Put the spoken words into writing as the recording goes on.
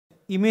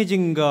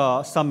imaging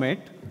summit.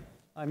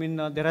 I mean,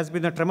 there has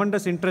been a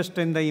tremendous interest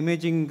in the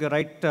imaging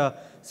right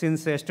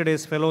since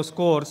yesterday's fellows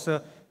course,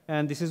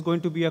 and this is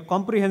going to be a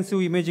comprehensive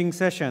imaging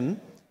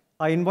session.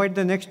 I invite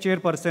the next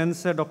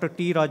chairpersons, Dr.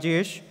 T.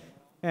 Rajesh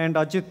and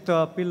Ajit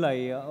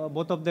Pillai.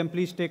 Both of them,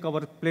 please take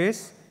our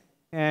place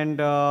and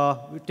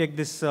we take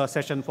this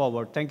session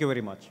forward. Thank you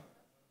very much.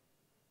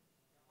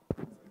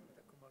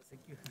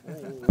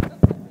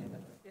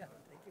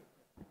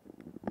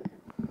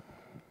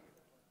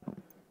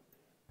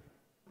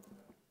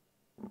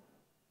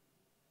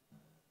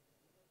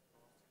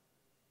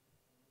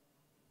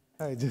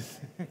 I just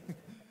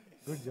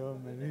good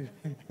job, man.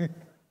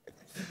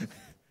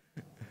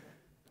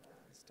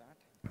 Start.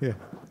 Yeah.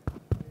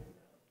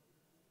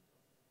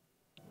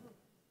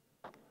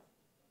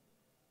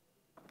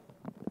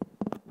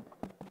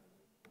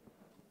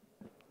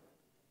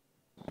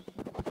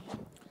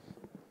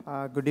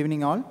 Good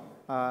evening, all.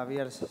 We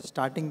are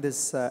starting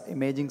this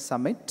imaging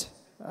summit.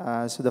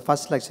 So the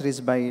first lecture is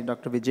by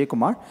Dr. Vijay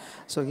Kumar.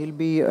 So he'll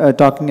be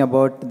talking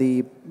about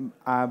the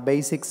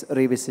basics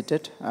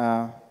revisited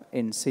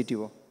in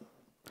CTO.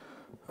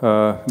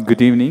 Good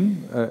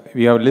evening.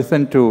 We have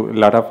listened to a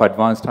lot of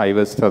advanced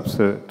IVS stuff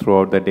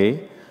throughout the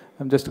day.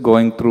 I'm just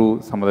going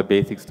through some of the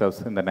basic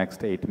stuff in the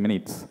next 8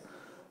 minutes.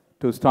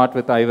 To start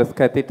with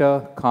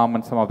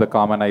IJCTO, some of the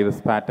common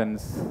IVS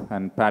patterns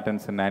and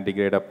patterns in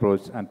antigrade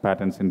approach and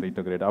patterns in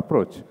retrograde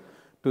approach.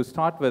 To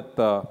start with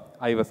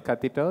IVS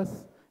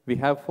catheters, we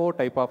have 4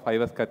 types of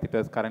IVS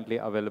catheters currently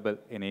available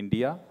in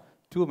India,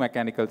 2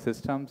 mechanical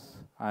systems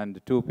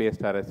and 2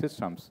 paced array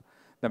systems.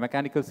 The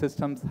mechanical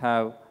systems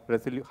have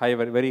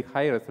very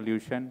high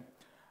resolution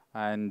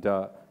and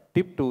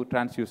tip to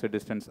transducer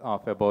distance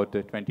of about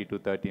 20 to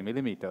 30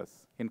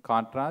 millimeters. In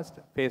contrast,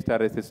 paced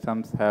array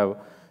systems have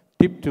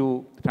tip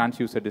to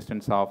transducer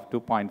distance of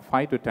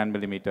 2.5 to 10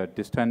 millimeter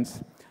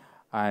distance,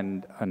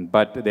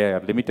 but they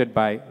are limited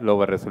by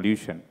lower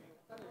resolution.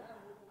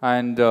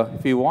 And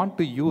if you want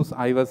to use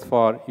IVS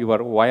for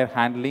your wire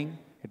handling,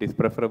 it is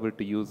preferable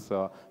to use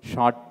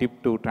short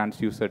tip to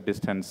transducer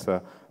distance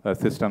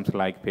systems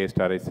like paced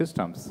array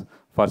systems.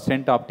 For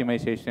stent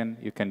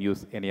optimization, you can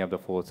use any of the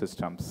 4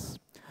 systems.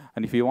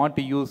 And if you want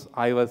to use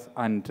IVS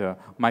and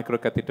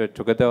microcatheter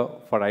together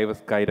for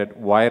IVS guided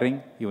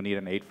wiring, you need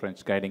an 8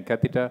 French guiding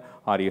catheter,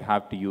 or you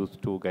have to use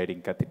 2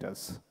 guiding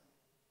catheters.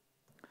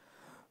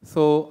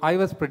 So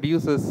IVS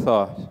produces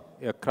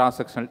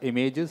cross-sectional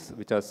images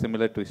which are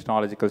similar to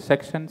histological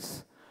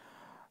sections.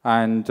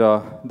 And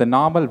the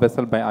normal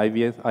vessel by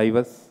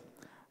IVS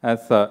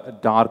has a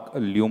dark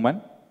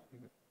lumen.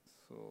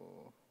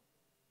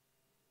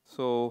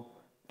 So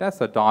it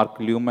has a dark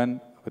lumen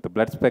with the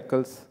blood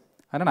speckles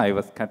and an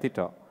IVS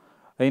catheter.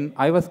 In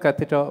IVS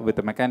catheter with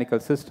the mechanical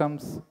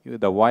systems,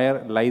 the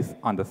wire lies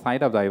on the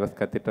side of the IVS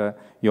catheter.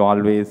 You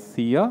always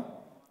see a,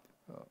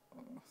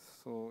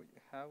 so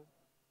you have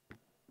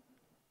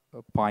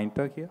a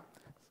pointer here.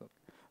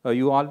 So,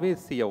 you always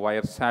see a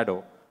wire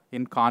shadow.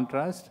 In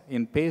contrast,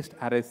 in paced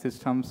array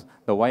systems,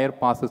 the wire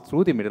passes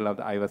through the middle of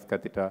the IVS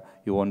catheter.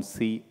 You won't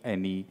see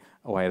any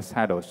wire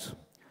shadows.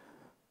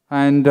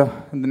 And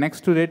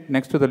next to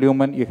the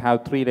lumen, you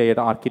have 3-layered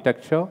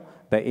architecture.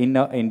 The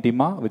inner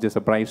intima, which is a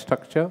bright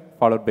structure,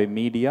 followed by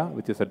media,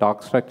 which is a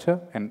dark structure,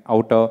 and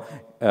outer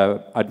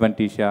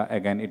adventitia,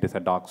 again, it is a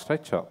dark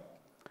structure.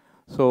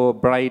 So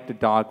bright,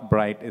 dark,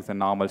 bright is a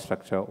normal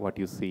structure, what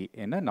you see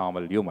in a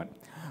normal lumen.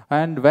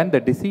 And when the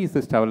disease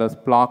is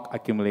developed, plaque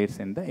accumulates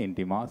in the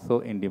intima, so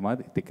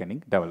intima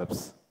thickening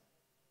develops.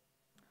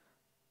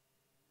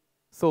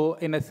 So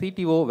in a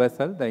CTO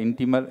vessel, the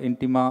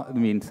intima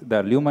means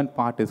the lumen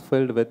part is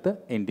filled with the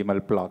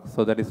intimal plaque.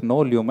 So there is no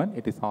lumen,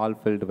 it is all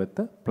filled with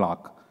the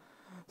plaque.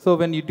 So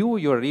when you do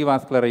your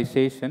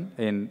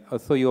revascularization,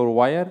 so your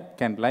wire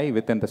can lie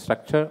within the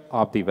structure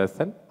of the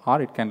vessel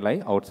or it can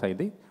lie outside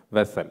the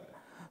vessel.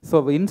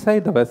 So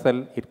inside the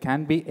vessel, it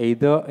can be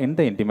either in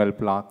the intimal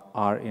plaque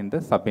or in the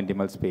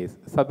subintimal space.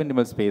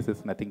 Subintimal space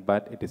is nothing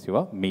but it is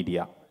your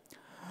media.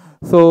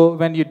 So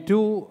when you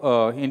do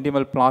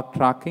intimal plaque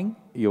tracking,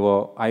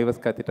 your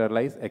IVS catheter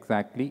lies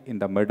exactly in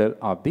the middle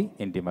of the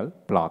intimal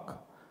plaque.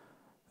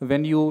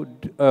 When you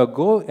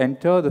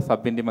enter the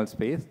subintimal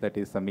space, that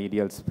is the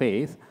medial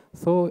space,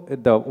 so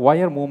the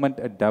wire movement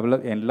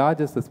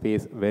enlarges the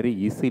space very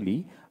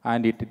easily,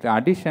 and in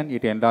addition,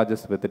 it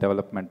enlarges with the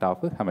development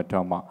of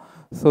hematoma.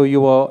 So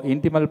your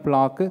intimal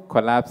plaque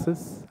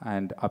collapses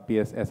and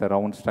appears as a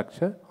round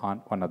structure on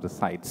one of the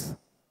sides.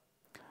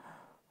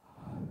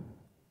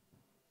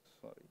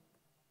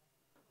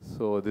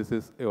 So this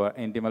is your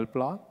intimal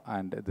plaque,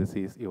 and this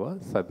is your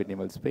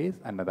subintimal space,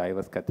 and the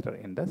IVS catheter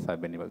in the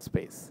subintimal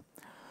space.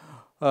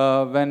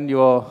 When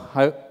your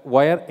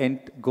wire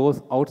end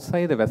goes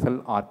outside the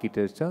vessel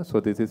architecture, so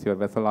this is your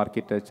vessel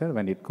architecture,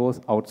 when it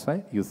goes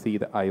outside, you see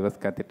the IVS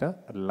catheter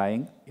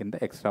lying in the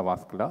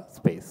extravascular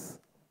space.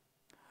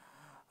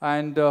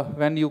 And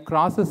when you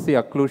crosses the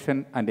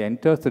occlusion and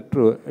enters the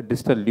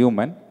distal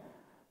lumen,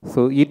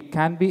 so it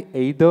can be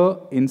either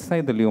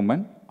inside the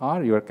lumen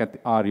or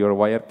your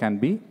wire can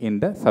be in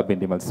the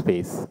subintimal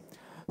space.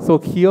 So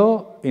here,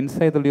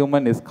 inside the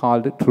lumen is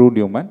called true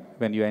lumen.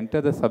 When you enter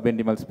the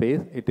subintimal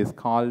space, it is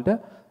called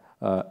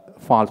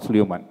false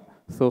lumen.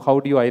 So how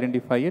do you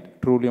identify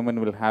it? True lumen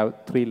will have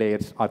 3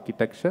 layers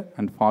architecture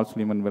and false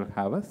lumen will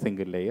have a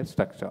single layer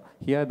structure.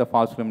 Here the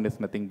false lumen is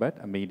nothing but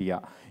a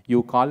media.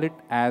 You call it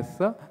as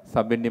a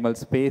subintimal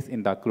space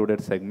in the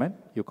occluded segment.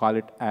 You call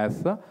it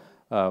as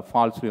a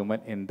false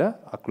lumen in the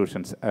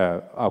occlusions,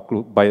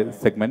 by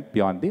segment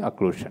beyond the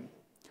occlusion.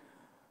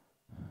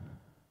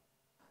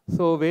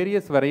 So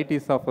various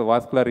varieties of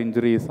vascular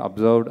injuries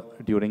observed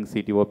during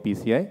CTO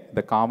PCI.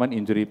 The common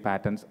injury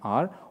patterns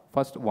are,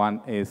 first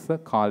one is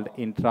called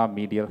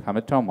intramedial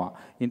hematoma.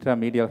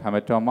 Intramedial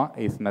hematoma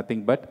is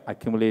nothing but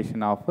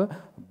accumulation of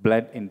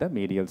blood in the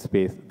medial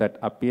space that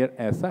appear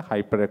as a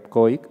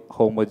hyperechoic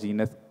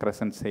homogeneous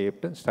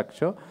crescent-shaped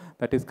structure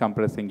that is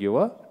compressing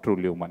your true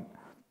lumen.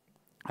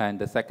 And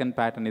the second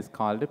pattern is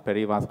called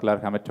perivascular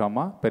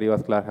hematoma.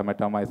 Perivascular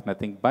hematoma is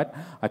nothing but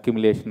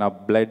accumulation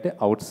of blood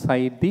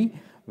outside the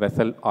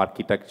vessel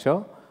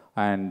architecture,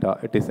 and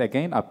it is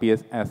again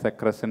appears as a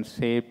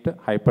crescent-shaped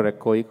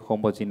hyperechoic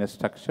homogeneous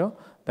structure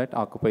that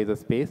occupies the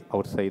space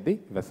outside the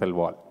vessel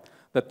wall.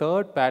 The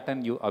third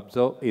pattern you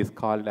observe is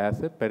called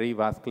as a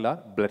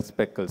perivascular blood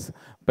speckles.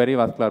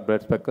 Perivascular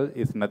blood speckle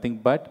is nothing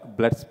but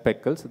blood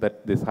speckles,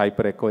 that this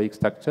hyperechoic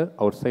structure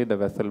outside the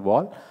vessel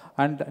wall.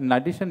 And in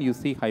addition, you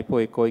see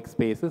hypoechoic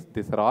spaces.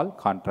 These are all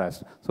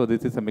contrast. So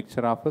this is a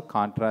mixture of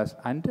contrast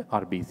and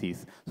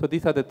RBCs. So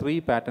these are the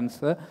 3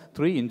 patterns,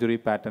 3 injury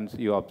patterns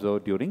you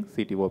observe during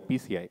CTO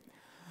PCI.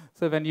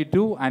 So when you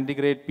do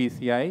antegrade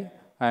PCI,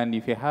 and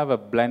if you have a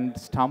blend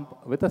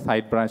stump with a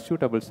side branch,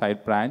 suitable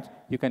side branch,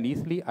 you can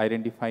easily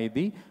identify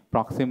the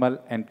proximal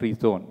entry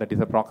zone, that is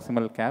a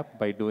proximal cap,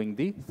 by doing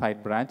the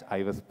side branch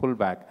IVUS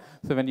pullback.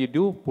 So when you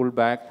do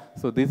pullback,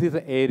 so this is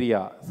the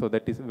area, so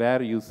that is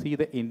where you see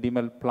the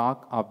intimal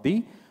plaque of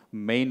the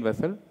main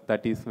vessel,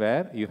 that is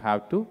where you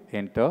have to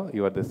enter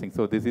your this thing.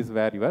 So this is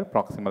where your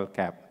proximal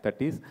cap, that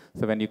is,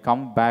 so when you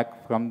come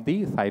back from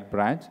the side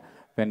branch,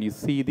 when you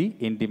see the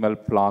intimal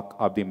plaque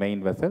of the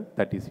main vessel,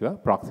 that is your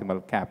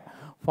proximal cap.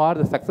 For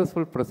the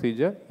successful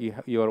procedure,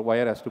 your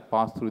wire has to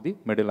pass through the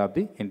middle of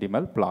the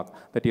intimal plaque.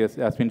 That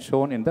has been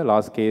shown in the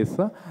last case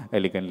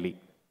elegantly.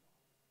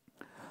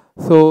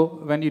 So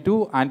when you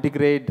do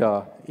antegrade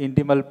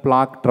intimal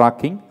plaque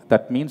tracking,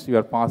 that means you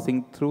are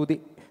passing through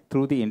the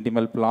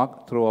intimal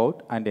plaque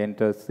throughout and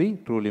enters the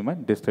true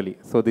lumen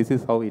distally. So this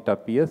is how it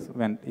appears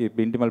when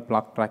intimal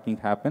plaque tracking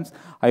happens.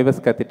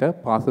 IVUS catheter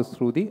passes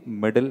through the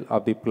middle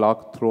of the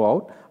plaque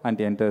throughout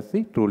and enters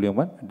the true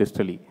lumen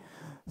distally.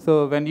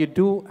 So when you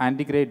do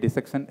antegrade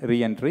dissection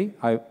re-entry,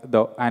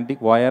 the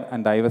wire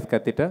and the IVUS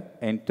catheter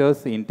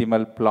enters the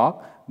intimal plaque,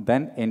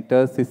 then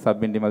enters the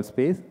subintimal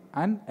space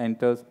and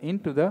enters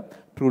into the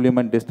true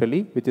lumen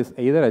distally, which is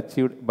either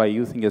achieved by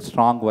using a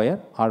strong wire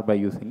or by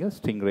using a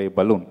stingray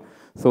balloon.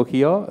 So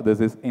here this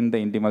is in the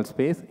intimal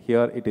space,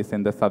 here it is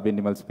in the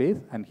subintimal space,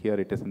 and here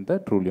it is in the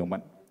true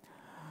lumen.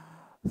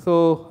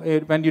 So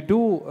when you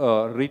do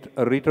a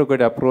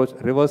retrograde approach,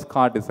 reverse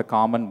cart is a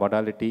common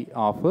modality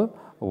of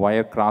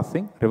wire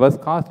crossing. Reverse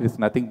cast is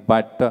nothing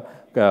but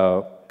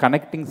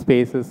connecting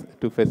spaces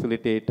to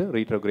facilitate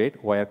retrograde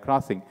wire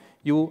crossing.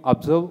 You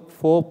observe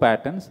 4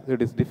 patterns.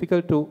 It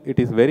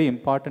is very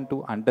important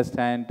to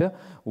understand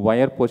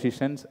wire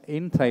positions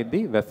inside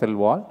the vessel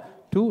wall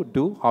to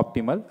do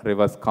optimal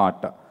reverse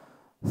cart.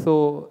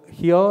 So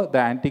here the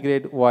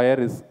antegrade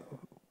wire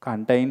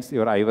contains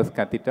your IVUS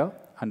catheter,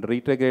 and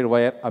retrograde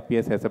wire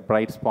appears as a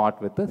bright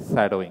spot with the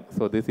shadowing.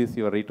 So this is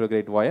your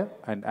retrograde wire,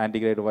 and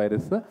antegrade wire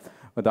is the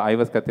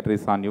IVUS catheter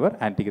is on your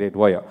antegrade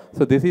wire.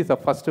 So this is the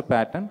first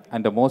pattern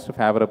and the most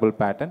favorable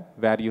pattern,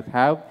 where you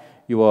have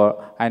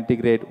your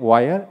antegrade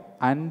wire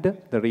and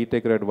the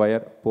retrograde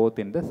wire both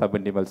in the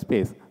subintimal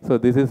space. So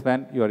this is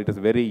when it is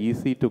very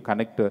easy to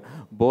connect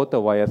both the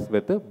wires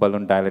with the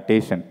balloon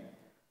dilatation.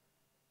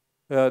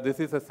 This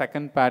is a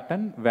second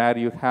pattern where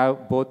you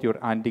have both your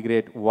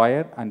antegrade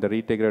wire and the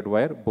retrograde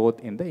wire both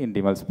in the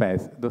intimal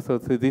space. So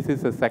this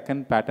is the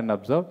second pattern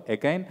observed.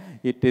 Again,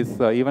 it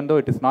is even though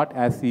it is not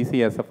as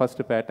easy as the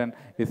first pattern,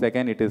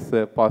 it is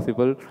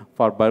possible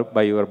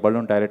by your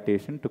balloon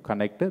dilatation to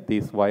connect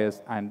these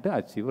wires and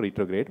achieve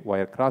retrograde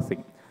wire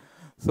crossing.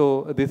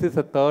 So this is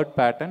a third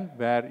pattern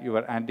where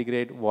your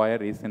antegrade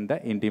wire is in the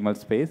intimal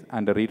space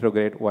and the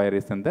retrograde wire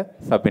is in the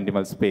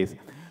subintimal space.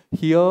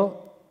 Here,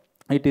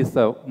 it is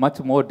much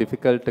more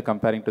difficult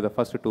comparing to the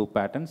first 2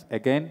 patterns.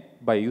 Again,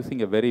 by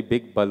using a very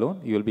big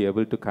balloon, you will be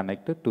able to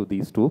connect it to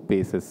these 2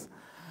 bases.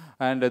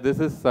 And this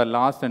is the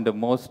last and the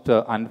most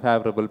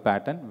unfavorable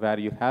pattern, where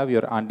you have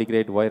your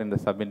antegrade wire in the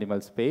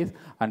subintimal space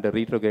and the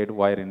retrograde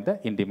wire in the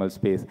intimal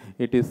space.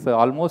 It is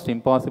almost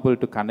impossible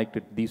to connect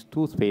these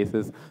 2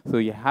 spaces. So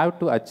you have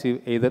to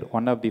achieve either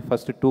one of the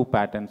first 2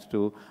 patterns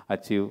to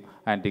achieve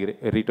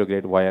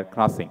retrograde wire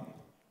crossing.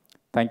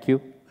 Thank you.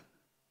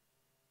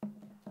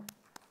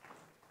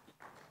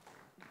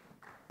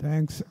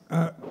 Thanks,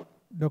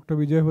 Dr.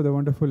 Vijay, for the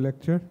wonderful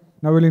lecture.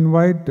 Now we'll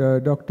invite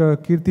Dr.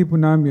 Kirti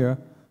Punamia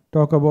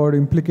talk about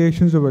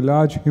implications of a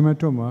large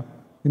hematoma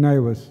in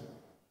IVUS.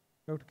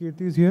 Dr.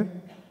 Kirti is here.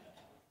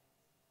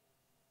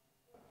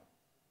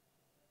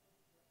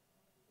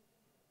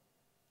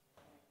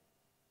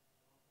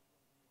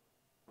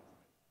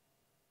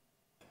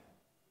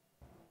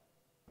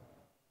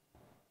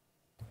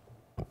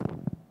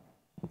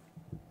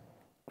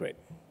 Great.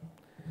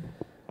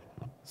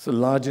 So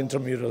large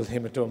intramural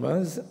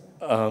hematomas,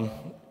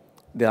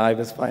 the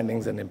IVIS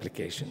findings and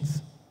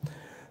implications.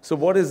 So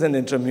what is an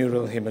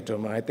intramural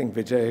hematoma? I think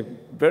Vijay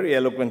very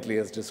eloquently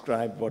has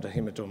described what a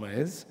hematoma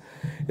is.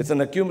 It's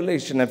an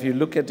accumulation. If you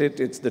look at it,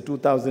 it's the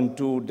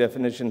 2002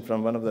 definition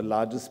from one of the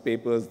largest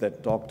papers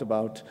that talked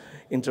about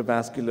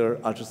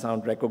intravascular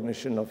ultrasound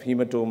recognition of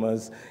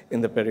hematomas in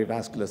the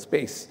perivascular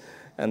space.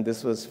 And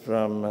this was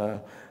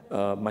from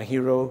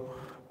Mahiro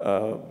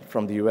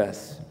from the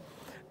US.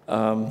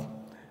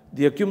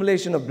 The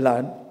accumulation of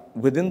blood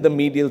within the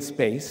medial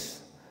space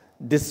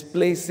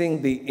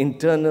displacing the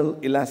internal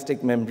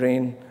elastic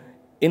membrane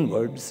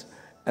inwards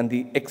and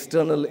the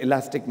external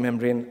elastic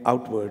membrane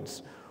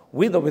outwards,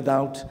 with or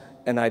without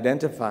an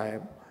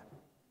identifier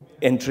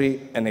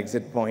entry and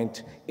exit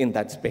point in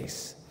that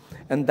space.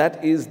 And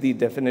that is the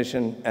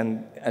definition.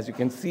 And as you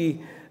can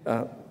see,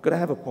 could I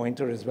have a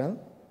pointer as well?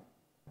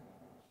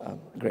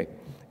 Great.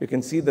 You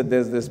can see that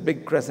there's this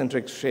big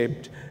crescentric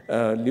shaped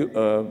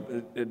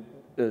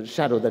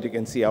shadow that you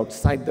can see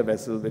outside the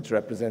vessel, which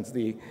represents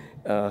the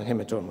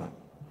hematoma.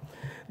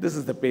 This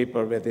is the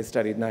paper where they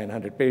studied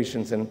 900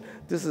 patients, and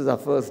this is our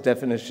first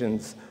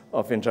definitions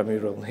of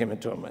intramural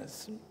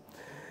hematomas.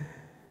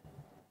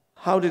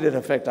 How did it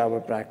affect our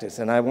practice?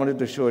 And I wanted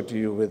to show it to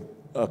you with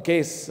a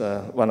case,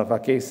 one of our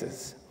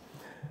cases.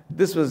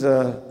 This was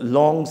a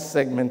long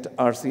segment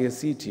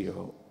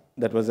IJCTO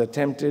that was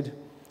attempted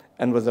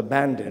and was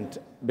abandoned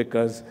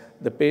because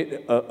a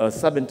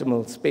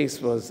subintimal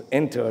space was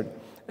entered.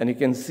 And you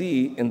can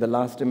see in the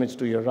last image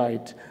to your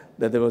right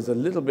that there was a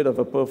little bit of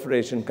a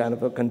perforation, kind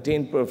of a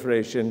contained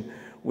perforation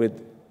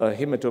with a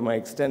hematoma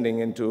extending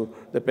into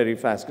the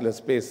perivascular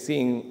space,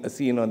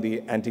 seen on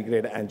the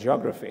antegrade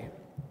angiography.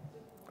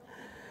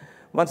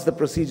 Once the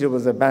procedure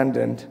was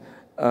abandoned,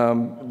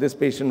 this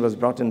patient was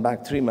brought in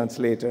back 3 months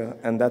later,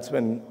 and that's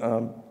when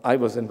I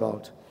was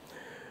involved.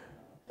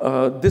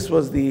 This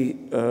was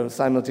the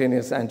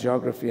simultaneous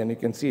angiography, and you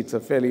can see it's a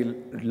fairly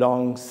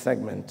long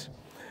segment.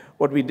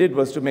 What we did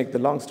was, to make the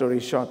long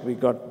story short, we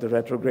got the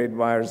retrograde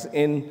wires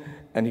in,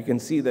 and you can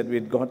see that we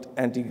had got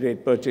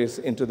antegrade purchase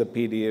into the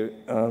PD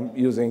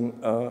using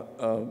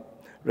a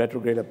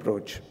retrograde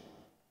approach.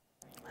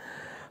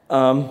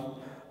 The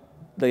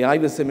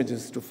IVIS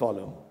images to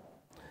follow.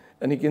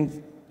 And you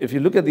can, if you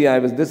look at the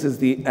IVIS, this is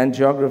the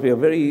angiography, a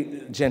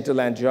very gentle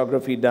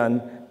angiography done,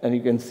 and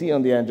you can see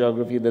on the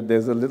angiography that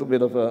there's a little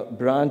bit of a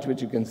branch,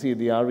 which you can see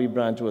the RV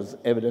branch was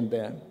evident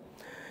there.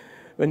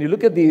 When you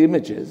look at the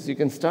images, you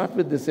can start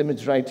with this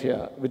image right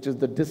here, which is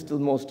the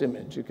distalmost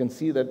image. You can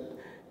see that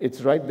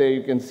it's right there.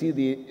 You can see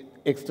the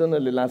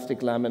external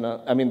elastic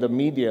lamina, the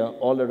media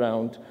all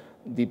around.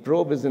 The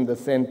probe is in the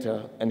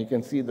center, and you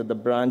can see that the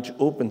branch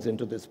opens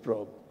into this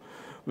probe,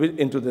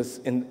 into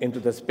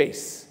the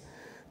space.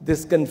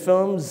 This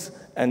confirms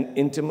an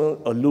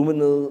intimal or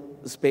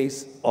luminal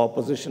space or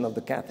position of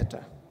the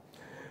catheter.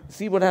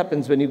 See what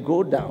happens when you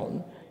go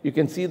down. You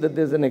can see that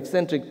there's an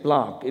eccentric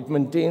plaque. It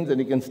maintains,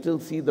 and you can still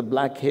see the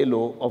black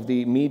halo of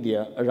the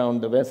media around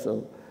the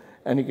vessel.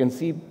 And you can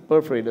see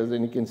perforators,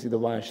 and you can see the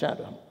wire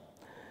shadow.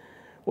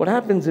 What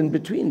happens in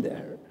between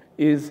there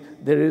is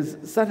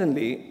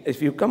suddenly,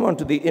 if you come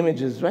onto the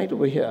images right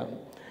over here,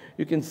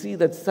 you can see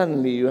that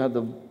suddenly you have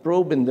the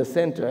probe in the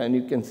center, and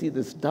you can see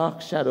this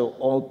dark shadow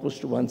all pushed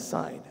to one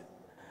side.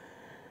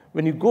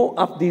 When you go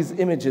up these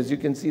images, you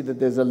can see that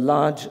there's a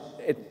large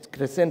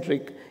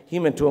crescentric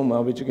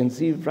hematoma, which you can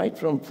see right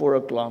from 4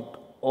 o'clock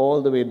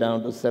all the way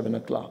down to 7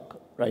 o'clock,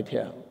 right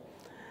here.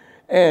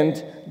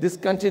 And this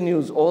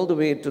continues all the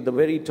way to the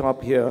very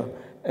top here,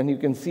 and you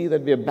can see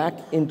that we are back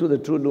into the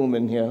true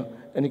lumen here,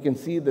 and you can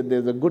see that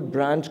there's a good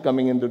branch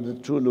coming into the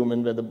true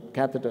lumen where the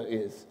catheter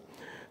is.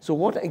 So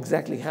what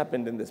exactly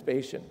happened in this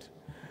patient?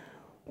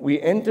 We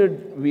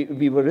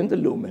were in the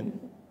lumen.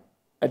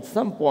 At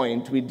some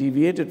point, we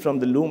deviated from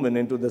the lumen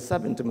into the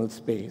subintimal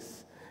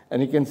space,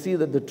 and you can see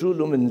that the true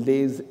lumen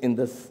lays in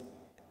this,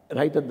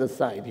 right at the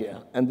side here.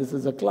 And this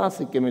is a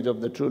classic image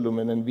of the true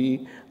lumen, and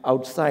we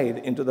outside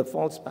into the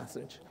false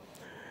passage.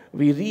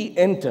 We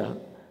re-enter,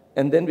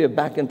 and then we're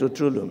back into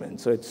true lumen.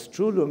 So it's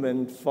true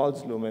lumen,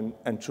 false lumen,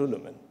 and true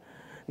lumen.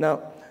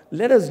 Now,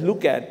 let us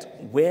look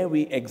at where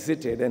we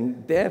exited,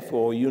 and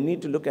therefore, you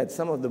need to look at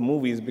some of the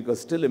movies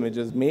because still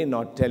images may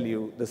not tell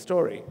you the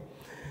story.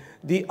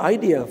 The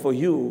idea for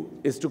you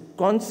is to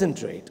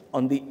concentrate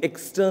on the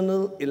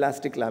external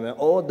elastic lamina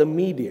or the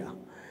media.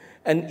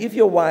 And if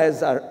your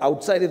wires are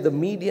outside,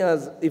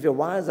 if your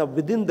wires are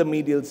within the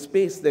medial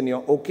space, then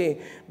you're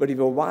okay. But if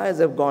your wires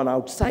have gone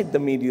outside the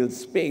medial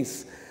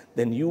space,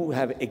 then you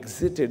have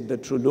exited the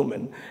true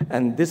lumen.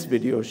 And this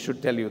video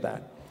should tell you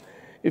that.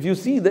 If you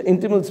see the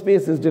intimal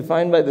space is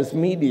defined by this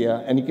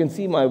media, and you can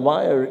see my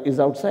wire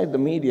is outside the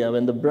media.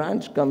 When the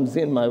branch comes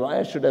in, my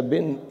wire should have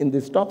been in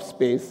this top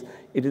space.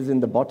 It is in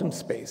the bottom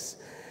space.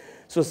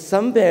 So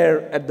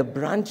somewhere at the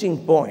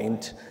branching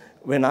point,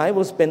 when I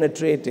was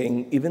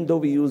penetrating, even though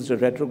we used a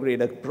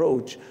retrograde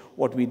approach,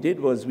 what we did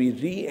was we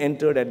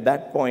re-entered at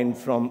that point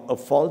from a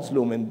false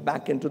lumen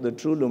back into the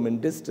true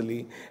lumen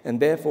distally, and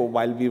therefore,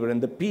 while we were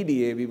in the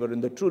PDA, we were in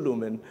the true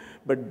lumen,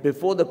 but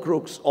before the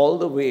crux, all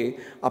the way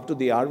up to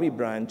the RV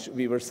branch,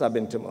 we were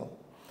subintimal.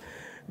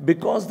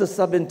 Because the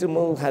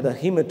subintimal had a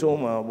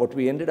hematoma, what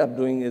we ended up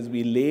doing is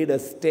we laid a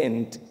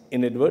stent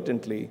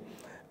inadvertently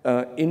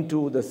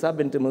into the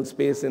subintimal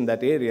space in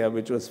that area,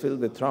 which was filled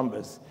with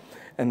thrombus.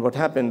 And what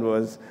happened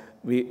was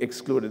we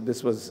excluded,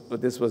 this was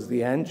the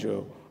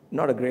angio.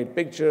 Not a great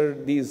picture.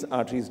 These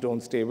arteries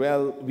don't stay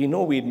well. We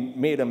know we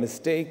made a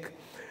mistake.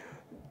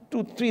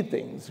 Three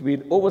things.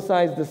 We'd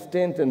oversized the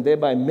stent and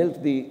thereby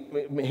milked the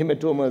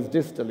hematomas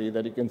distally,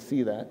 that you can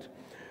see that.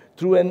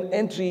 Through an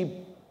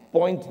entry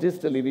point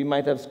distally, we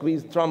might have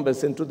squeezed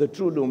thrombus into the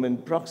true lumen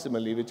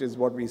proximally, which is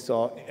what we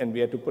saw, and we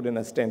had to put in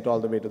a stent all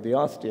the way to the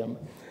ostium.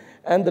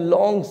 And the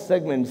long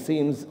segment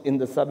seems in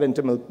the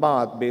subintimal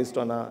path based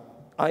on our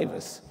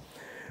IVUS.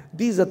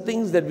 These are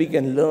things that we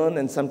can learn,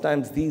 and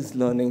sometimes these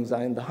learnings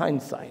are in the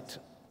hindsight.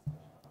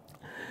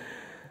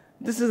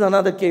 This is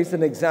another case,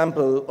 an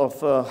example of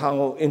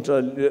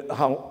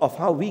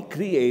how we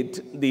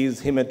create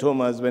these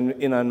hematomas when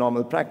in our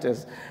normal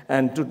practice.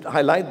 And to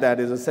highlight that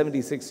is a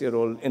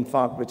 76-year-old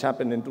infarct which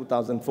happened in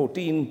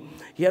 2014.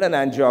 He had an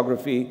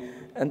angiography,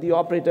 and the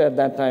operator at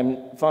that time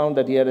found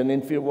that he had an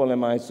inferior wall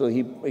MI, so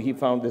he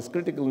found this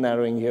critical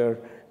narrowing here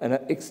and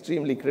an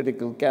extremely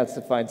critical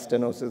calcified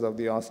stenosis of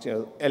the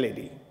ostial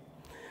LAD.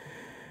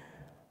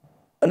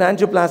 An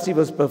angioplasty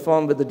was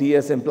performed with the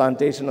DS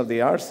implantation of the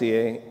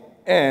RCA,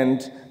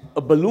 and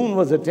a balloon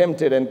was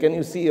attempted, and can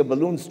you see a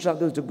balloon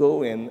struggled to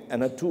go in,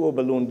 and a 2O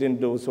balloon didn't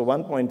do, so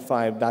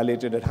 1.5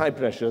 dilated at high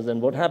pressures, and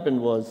what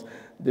happened was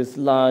this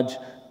large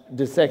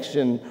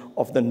dissection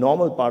of the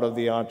normal part of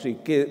the artery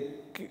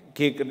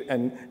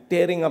and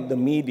tearing up the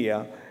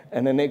media,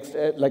 and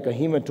like a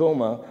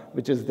hematoma,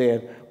 which is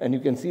there, and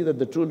you can see that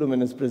the true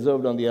lumen is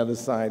preserved on the other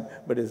side,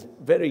 but is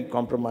very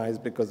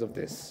compromised because of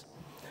this.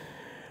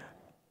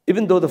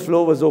 Even though the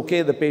flow was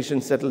okay, the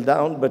patient settled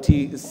down, but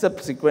he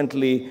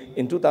subsequently,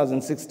 in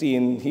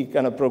 2016, he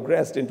kind of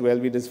progressed into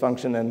LV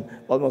dysfunction and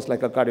almost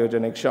like a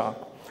cardiogenic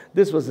shock.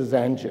 This was his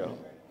angio.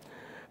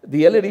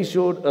 The LAD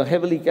showed a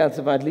heavily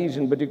calcified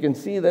lesion, but you can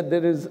see that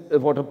there is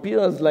what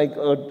appears like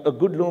a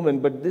good lumen,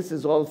 but this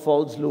is all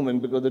false lumen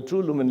because the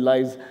true lumen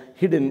lies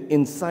hidden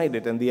inside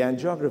it, and the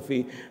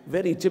angiography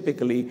very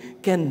typically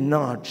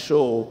cannot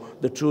show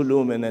the true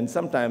lumen, and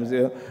sometimes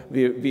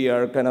we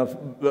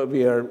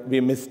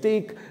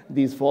mistake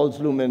these false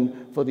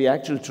lumen for the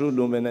actual true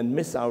lumen and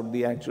miss out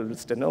the actual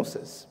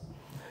stenosis.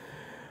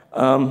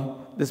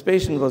 This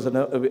patient was,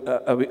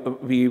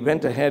 we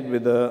went ahead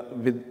with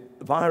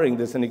wiring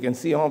this, and you can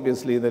see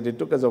obviously that it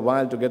took us a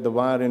while to get the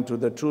wire into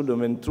the true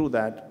lumen through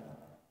that.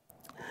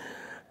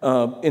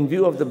 In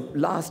view of the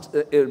last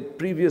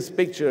previous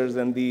pictures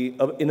and the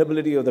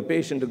inability of the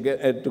patient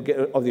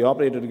of the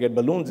operator to get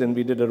balloons in,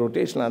 we did a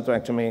rotational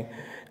atherectomy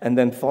and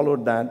then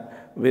followed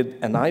that with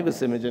an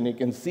IVUS image, and you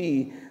can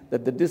see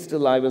that the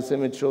distal IVUS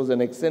image shows an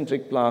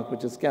eccentric plaque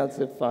which is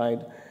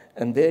calcified.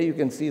 And there you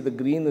can see the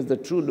green is the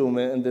true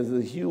lumen, and there's a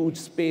huge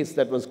space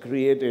that was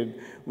created,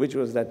 which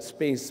was that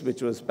space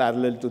which was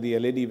parallel to the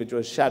LAD, which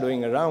was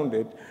shadowing around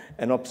it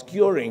and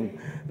obscuring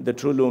the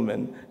true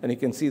lumen. And you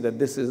can see that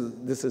this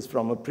is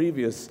from a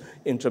previous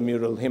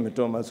intramural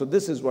hematoma. So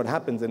this is what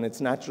happens in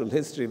its natural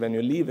history when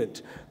you leave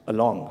it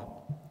along.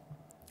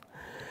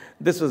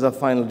 This was our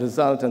final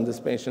result, and this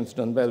patient's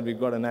done well. We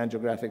got an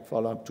angiographic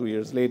follow-up 2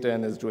 years later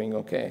and is doing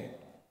okay.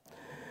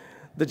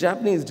 The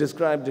Japanese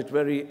described it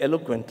very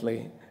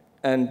eloquently.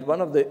 And one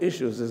of the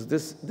issues is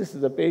this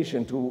is a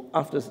patient who,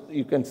 after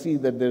you can see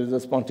that there is a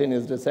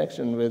spontaneous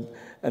dissection with,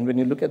 and when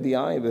you look at the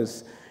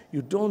IVUS,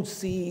 you don't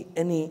see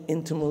any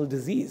intimal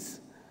disease,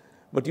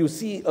 but you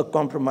see a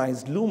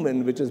compromised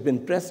lumen which has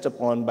been pressed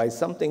upon by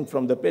something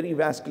from the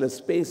perivascular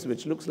space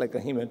which looks like a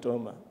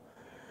hematoma.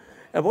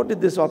 And what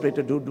did this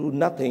operator do? Do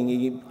nothing.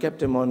 He kept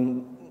him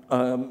on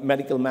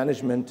medical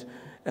management,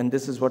 and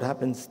this is what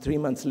happens 3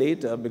 months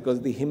later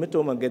because the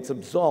hematoma gets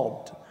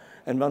absorbed.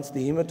 And once the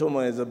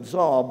hematoma is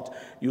absorbed,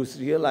 you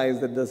realize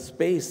that the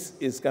space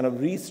is kind of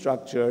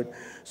restructured.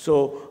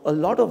 So a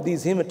lot of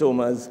these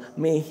hematomas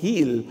may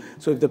heal.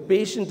 So if the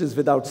patient is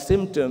without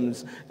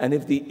symptoms, and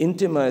if the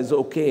intima is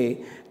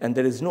okay, and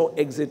there is no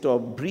exit or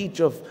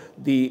breach of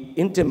the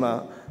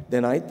intima,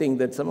 then I think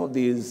that some of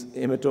these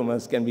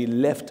hematomas can be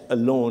left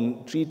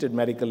alone, treated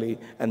medically,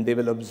 and they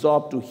will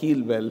absorb to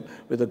heal well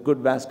with a good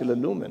vascular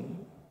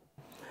lumen.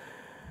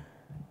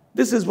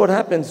 This is what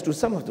happens to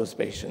some of those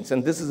patients.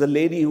 And this is a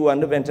lady who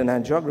underwent an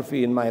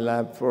angiography in my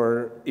lab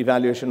for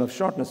evaluation of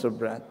shortness of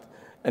breath.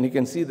 And you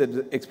can see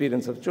the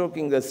experience of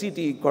choking. The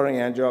CT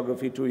coronary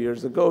angiography 2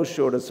 years ago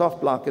showed a soft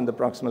plaque in the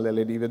proximal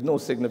LAD with no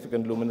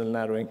significant luminal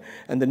narrowing.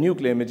 And the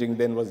nuclear imaging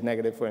then was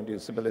negative for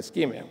inducible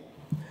ischemia.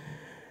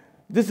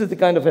 This is the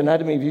kind of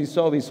anatomy we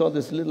saw. We saw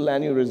this little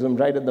aneurysm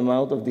right at the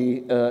mouth of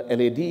the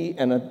LAD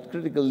and a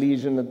critical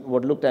lesion at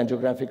what looked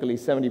angiographically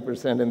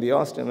 70% in the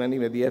ostium.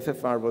 Anyway, the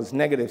FFR was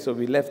negative, so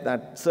we left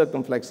that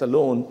circumflex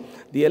alone.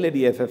 The LAD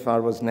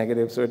FFR was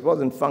negative, so it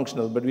wasn't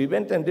functional. But we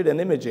went and did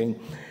an imaging.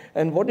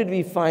 And what did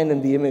we find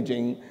in the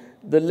imaging?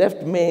 The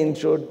left main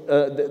showed,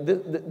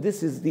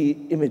 this is the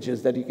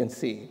images that you can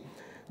see.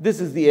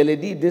 This is the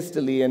LAD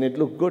distally, and it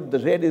looked good. The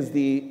red is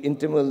the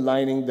intimal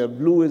lining. The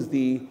blue is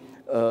the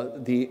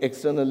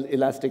external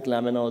elastic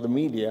lamina or the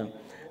media.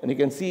 And you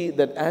can see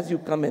that as you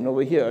come in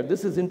over here,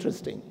 this is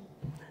interesting.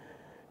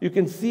 You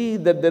can see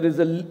that there is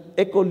an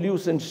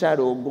echolucent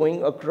shadow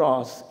going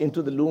across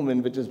into the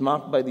lumen, which is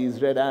marked by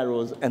these red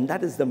arrows, and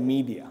that is the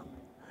media.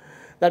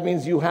 That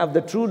means you have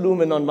the true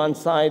lumen on one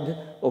side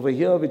over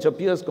here, which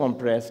appears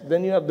compressed.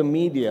 Then you have the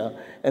media,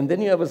 and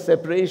then you have a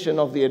separation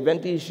of the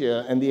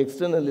adventitia and the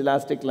external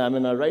elastic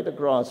lamina right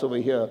across over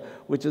here,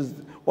 which is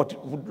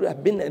what would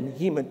have been a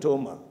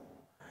hematoma.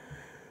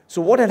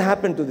 So what had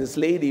happened to this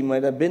lady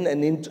might have been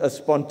a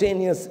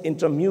spontaneous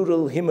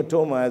intramural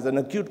hematoma as an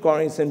acute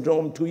coronary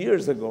syndrome 2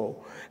 years ago.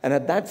 And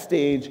at that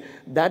stage,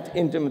 that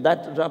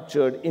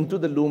ruptured into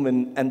the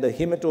lumen, and the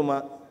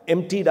hematoma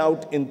emptied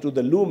out into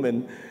the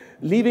lumen,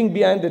 leaving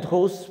behind that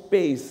host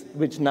space,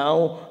 which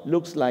now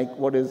looks like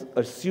what is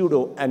a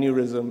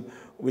pseudoaneurysm,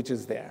 which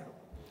is there.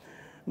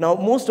 Now,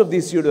 most of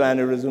these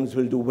pseudoaneurysms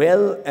will do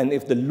well, and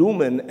if the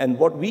lumen, and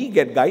what we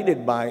get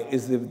guided by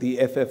is if the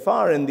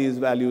FFR and these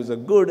values are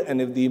good, and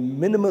if the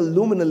minimal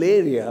luminal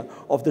area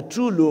of the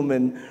true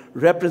lumen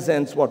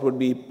represents what would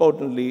be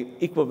potently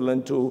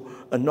equivalent to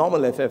a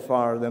normal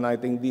FFR, then I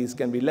think these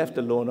can be left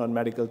alone on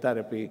medical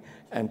therapy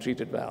and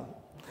treated well.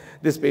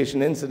 This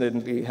patient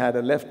incidentally had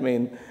a left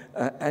main,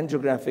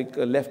 angiographic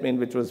left main,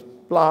 which was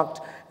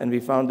plaqued, and we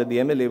found that the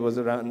MLA was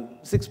around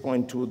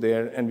 6.2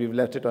 there, and we've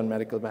left it on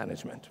medical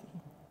management.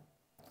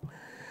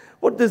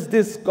 What does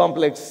this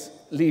complex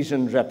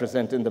lesion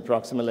represent in the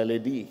proximal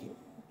LAD?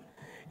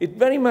 It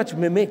very much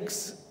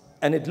mimics,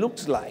 and it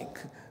looks like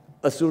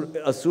a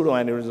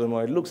pseudoaneurysm,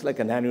 or it looks like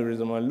an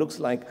aneurysm, or it looks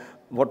like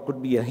what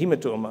could be a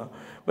hematoma.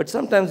 But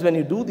sometimes when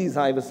you do these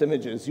IVUS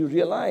images, you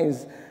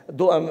realize,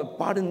 though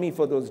pardon me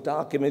for those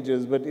dark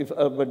images,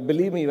 but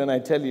believe me when I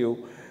tell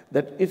you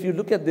that if you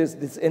look at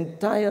this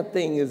entire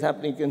thing is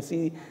happening. You can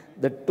see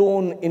the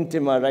tone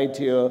intima right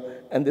here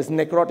and this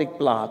necrotic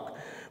plaque.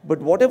 But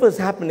whatever's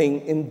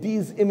happening in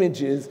these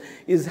images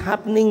is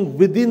happening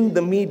within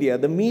the media.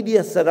 The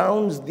media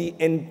surrounds the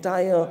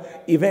entire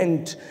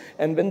event.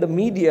 And when the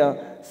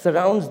media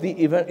surrounds the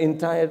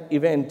entire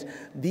event,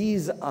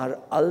 these are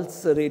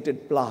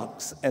ulcerated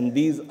plaques, and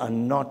these are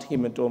not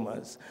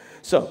hematomas.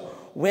 So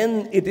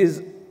when it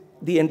is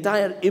the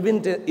entire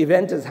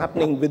event is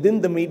happening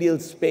within the medial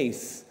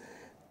space,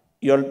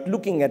 you're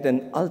looking at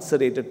an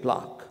ulcerated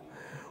plaque.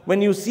 When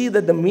you see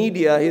that the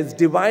media is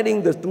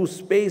dividing the two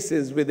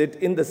spaces with it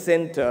in the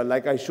center,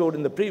 like I showed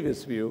in the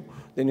previous view,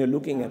 then you're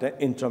looking at an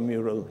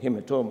intramural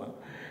hematoma.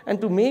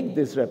 And to make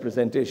this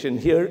representation,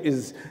 here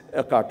is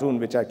a cartoon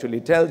which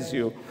actually tells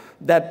you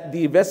that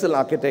the vessel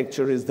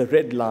architecture is the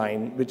red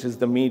line, which is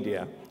the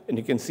media, and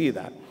you can see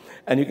that.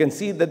 And you can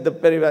see that the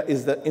periva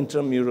is the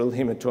intramural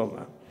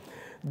hematoma.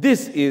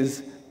 This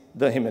is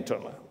the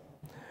hematoma.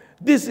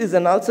 This is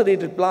an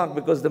ulcerated plaque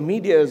because the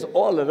media is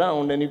all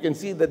around, and you can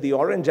see that the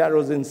orange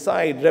arrows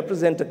inside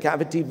represent a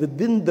cavity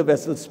within the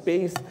vessel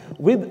space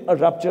with a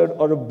ruptured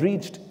or a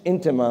breached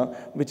intima,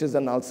 which is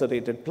an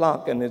ulcerated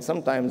plaque, and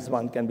sometimes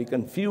one can be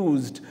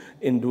confused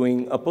in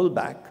doing a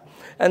pullback.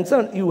 And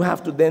so you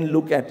have to then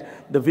look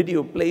at the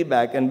video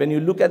playback, and when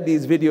you look at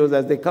these videos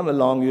as they come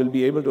along, you'll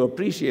be able to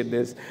appreciate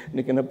this, and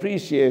you can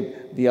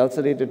appreciate the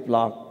ulcerated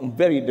plaque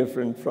very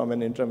different from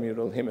an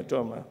intramural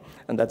hematoma,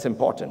 and that's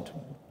important.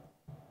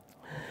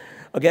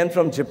 Again,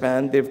 from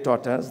Japan, they've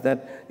taught us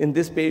that in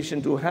this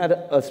patient who had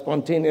a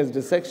spontaneous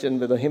dissection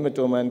with a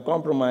hematoma and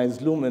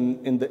compromised lumen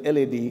in the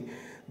LAD,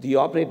 the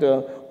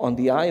operator on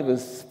the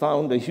IVUS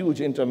found a huge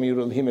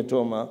intramural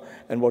hematoma,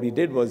 and what he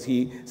did was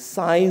he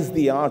sized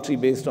the artery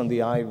based on the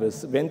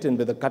IVUS, went in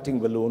with a cutting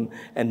balloon,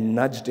 and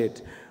nudged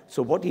it.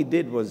 So what he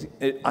did was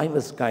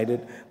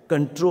IVUS-guided,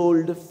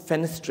 controlled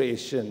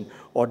fenestration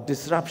or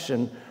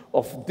disruption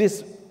of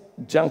this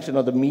junction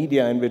of the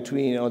media in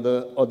between, or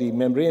the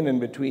membrane in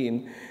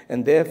between,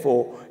 and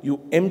therefore you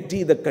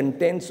empty the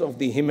contents of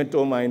the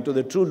hematoma into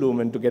the true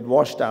lumen to get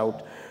washed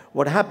out.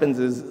 What happens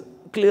is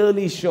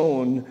clearly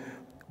shown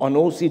on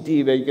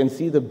OCT, where you can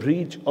see the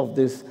breach of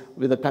this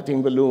with a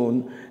cutting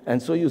balloon,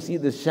 and so you see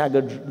this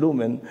shagged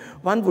lumen.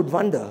 One would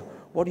wonder,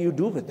 what do you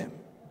do with them?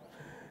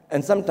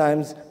 And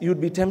sometimes you'd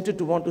be tempted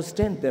to want to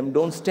stent them.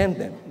 Don't stent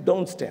them.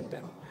 Don't stent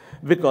them.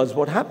 Because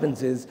what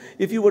happens is,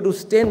 if you were to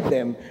stent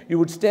them, you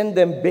would stent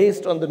them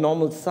based on the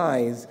normal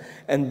size,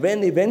 and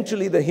when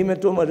eventually the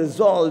hematoma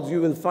resolves,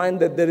 you will find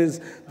that there is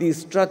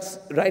these struts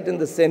right in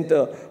the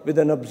center with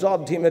an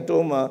absorbed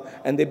hematoma,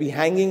 and they be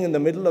hanging in the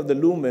middle of the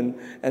lumen,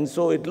 and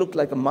so it looked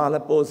like a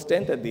Malapose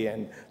stent at the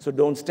end. So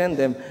don't stent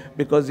them,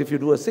 because if you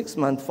do a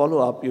 6-month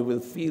follow-up, you will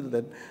feel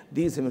that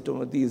these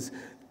hematomas, these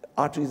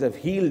arteries have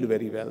healed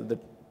very well. The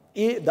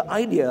The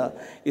idea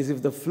is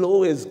if the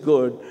flow is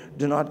good,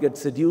 do not get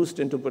seduced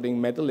into putting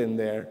metal in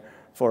there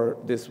for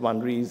this one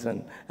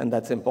reason, and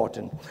that's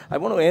important. I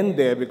want to end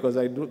there because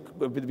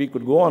we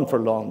could go on for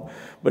long,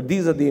 but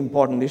these are the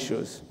important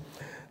issues.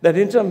 That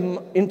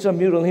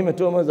intramural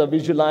hematomas are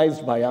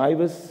visualized by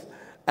IVUS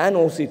and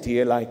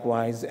OCTA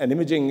likewise, and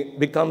imaging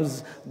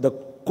becomes the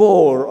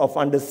core of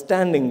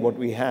understanding what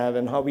we have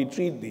and how we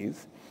treat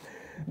these.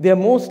 They are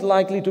most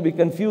likely to be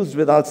confused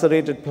with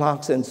ulcerated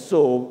plaques, and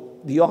so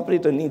the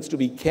operator needs to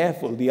be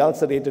careful. The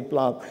ulcerated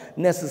plaque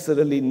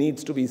necessarily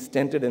needs to be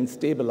stented and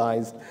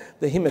stabilized.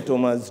 The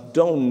hematomas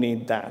don't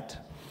need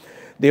that.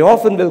 They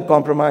often will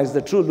compromise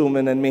the true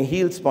lumen and may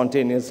heal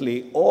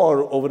spontaneously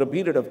or over a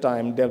period of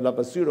time develop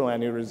a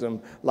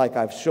pseudoaneurysm like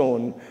I've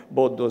shown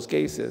both those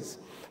cases.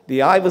 The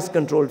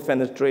IVUS-controlled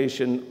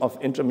penetration of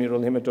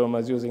intramural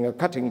hematomas using a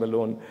cutting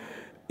balloon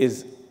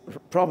is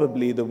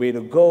probably the way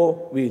to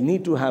go. We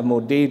need to have more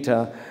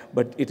data,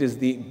 but it is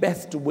the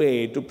best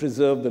way to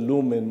preserve the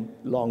lumen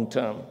long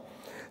term.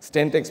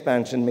 Stent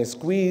expansion may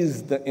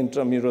squeeze the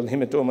intramural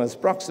hematomas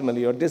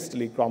proximally or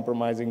distally,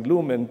 compromising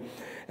lumen,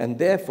 and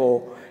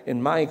therefore,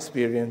 in my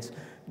experience,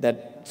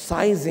 that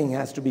sizing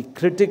has to be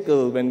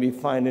critical when we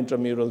find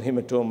intramural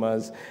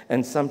hematomas,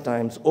 and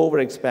sometimes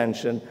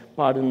overexpansion,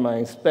 pardon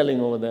my spelling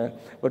over there,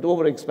 but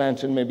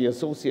overexpansion may be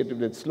associated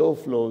with slow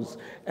flows,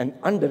 and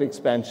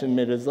underexpansion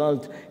may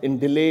result in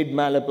delayed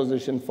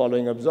malapposition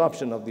following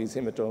absorption of these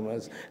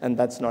hematomas, and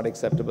that's not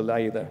acceptable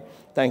either.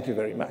 Thank you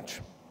very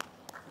much.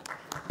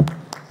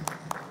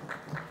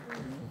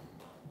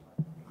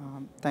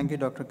 Thank you,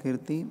 Dr.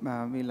 Kirti.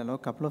 We'll allow a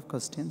couple of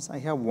questions. I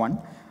have one.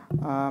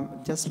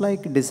 Just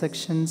like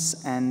dissections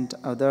and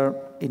other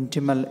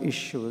intimal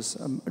issues,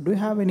 do you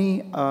have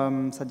any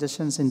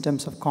suggestions in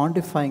terms of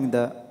quantifying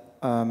the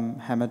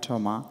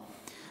hematoma?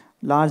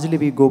 Largely,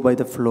 we go by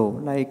the flow.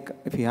 Like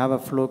if you have a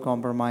flow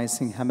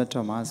compromising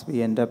hematomas,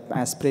 we end up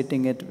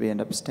aspirating it, we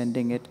end up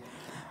stenting it.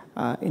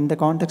 In the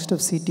context of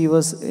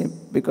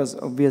CTOs, because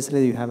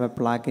obviously you have a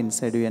plaque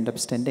inside, you end up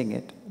stenting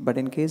it. But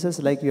in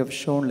cases like you have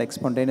shown, like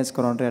spontaneous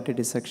coronary artery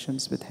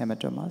dissections with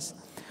hematomas,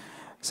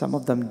 some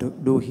of them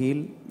do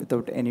heal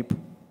without any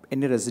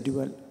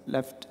residual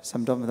left.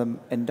 Some of them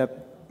end up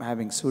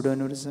having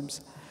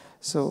pseudoaneurysms.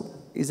 So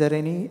is there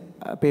any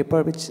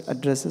paper which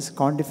addresses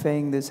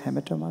quantifying these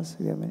hematomas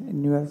you have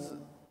in your?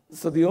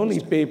 So the only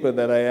paper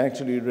that I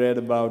actually read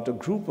about a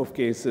group of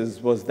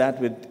cases was that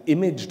which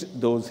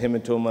imaged those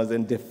hematomas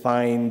and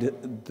defined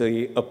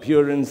the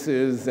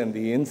appearances and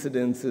the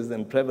incidences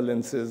and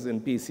prevalences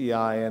in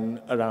PCI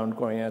and around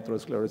coronary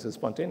atherosclerosis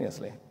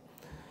spontaneously.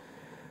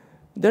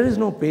 There is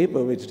no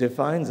paper which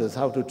defines us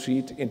how to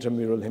treat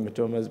intramural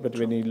hematomas, but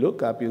when you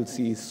look up, you'll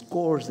see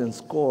scores and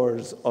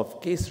scores of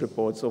case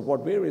reports of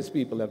what various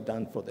people have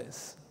done for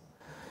this.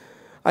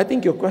 I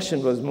think your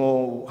question was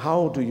more,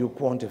 how do you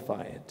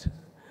quantify it?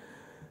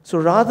 So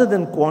rather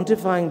than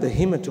quantifying the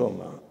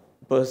hematoma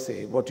per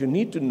se, what you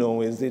need to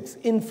know is its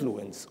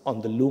influence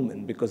on the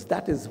lumen, because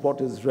that is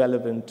what is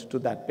relevant to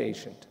that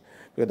patient,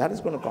 because that is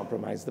going to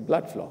compromise the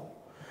blood flow.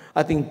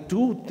 I think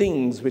two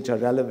things which are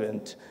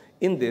relevant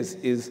in this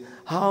is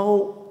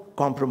how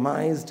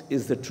compromised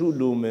is the true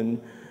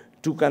lumen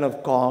to kind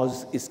of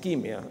cause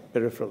ischemia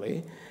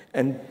peripherally.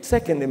 And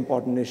second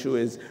important issue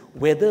is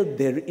whether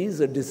there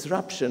is a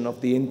disruption of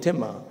the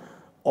intima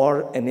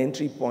or an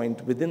entry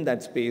point within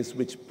that space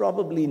which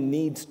probably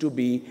needs to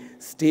be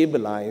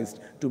stabilized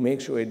to make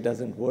sure it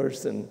doesn't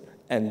worsen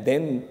and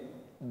then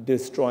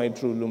destroy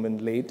true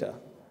lumen later.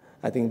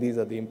 I think these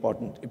are the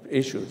important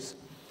issues.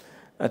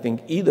 I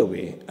think either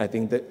way, I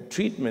think the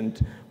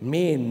treatment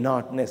may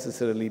not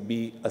necessarily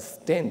be a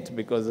stent,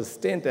 because a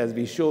stent, as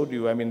we showed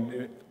you, I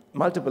mean,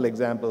 multiple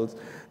examples,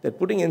 that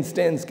putting in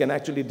stents can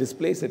actually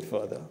displace it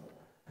further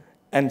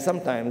and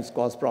sometimes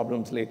cause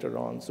problems later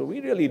on. So we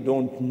really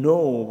don't know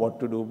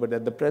what to do, but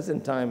at the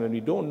present time, when we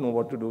don't know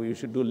what to do, you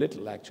should do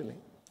little, actually.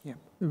 Yeah.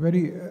 A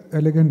very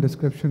elegant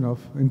description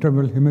of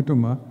intramural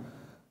hematoma.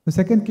 The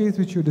second case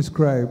which you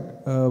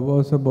described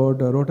was about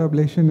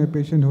rotablation, a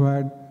patient who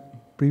had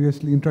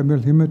previously intramural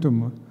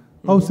hematoma.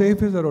 How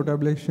safe is a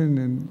rotablation?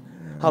 In,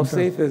 How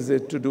safe is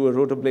it to do a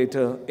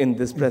rotablator in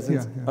this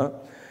presence? Yeah.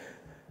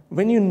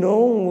 When you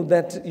know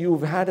that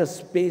you've had a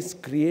space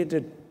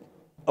created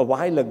a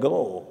while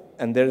ago,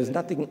 and there is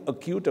nothing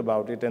acute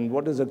about it. And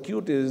what is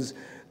acute is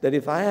that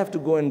if I have to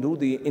go and do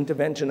the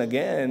intervention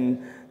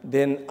again,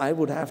 then I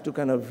would have to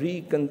kind of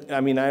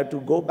I have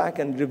to go back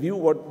and review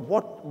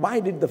why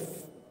did the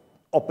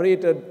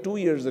operator 2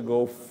 years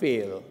ago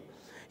fail?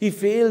 He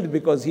failed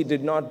because he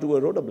did not do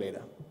a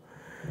rotablator.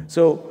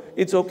 So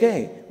it's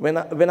okay.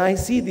 When I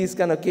see these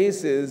kind of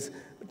cases,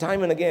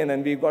 time and again,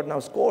 and we've got now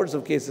scores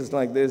of cases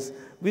like this,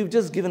 we've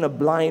just given a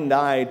blind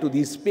eye to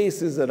these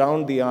spaces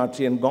around the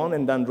artery and gone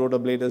and done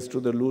rotablators to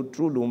the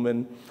true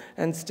lumen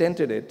and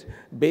stented it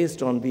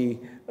based on the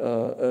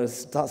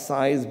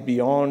size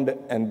beyond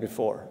and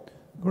before.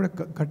 Would a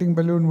cutting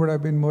balloon would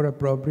have been more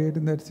appropriate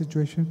in that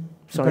situation?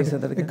 Sorry, say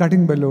that again? A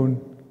cutting balloon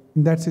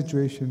in that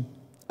situation.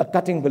 A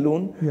cutting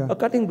balloon? Yeah. A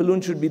cutting balloon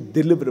should be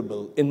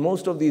deliverable. In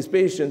most of these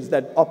patients,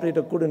 that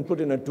operator couldn't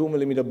put in a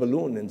 2mm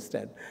balloon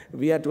instead.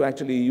 We had to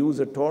actually use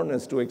a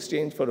torus to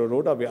exchange for a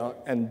rotavia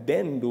and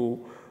then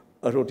do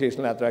a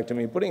rotational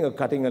atherectomy. Putting a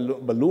cutting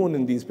balloon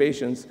in these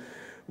patients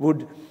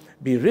would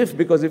be riff,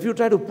 because if you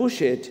try to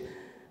push it,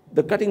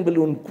 the cutting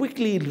balloon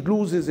quickly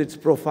loses its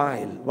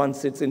profile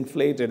once it's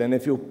inflated. And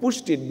if you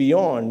pushed it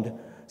beyond,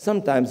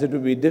 sometimes it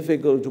would be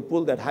difficult to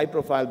pull that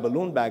high-profile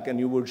balloon back, and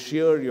you would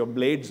shear your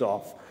blades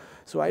off.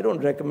 So I don't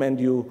recommend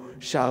you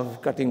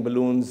shove cutting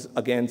balloons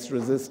against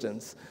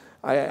resistance.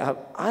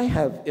 I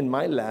have in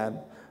my lab,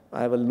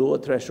 I have a lower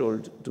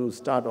threshold to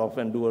start off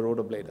and do a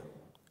rotoblader.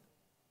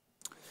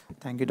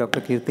 Thank you,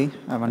 Dr. Kirti.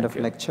 A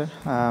wonderful lecture.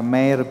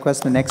 May I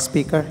request the next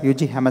speaker,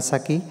 Yuji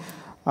Hamasaki.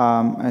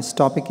 His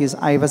topic is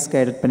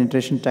IVUS-guided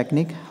penetration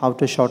technique, how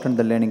to shorten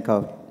the learning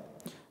curve.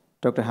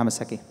 Dr.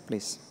 Hamasaki,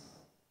 please.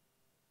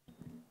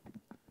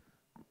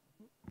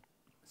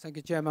 Thank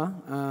you,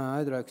 Chairman.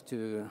 I'd like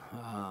to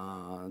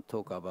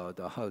talk about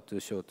how to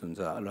shorten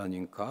the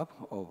learning curve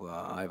of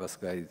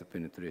IVUS-guided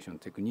penetration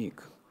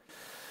technique.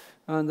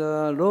 And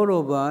the role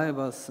of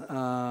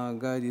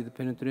IVUS-guided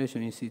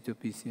penetration in CTO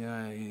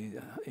PCI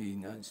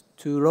is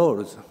two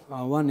roles.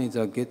 One is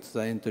get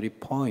the entry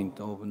point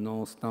of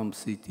no-stump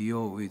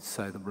CTO with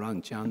side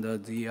branch, and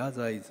the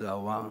other is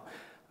one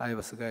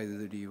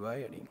IVUS-guided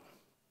rewiring.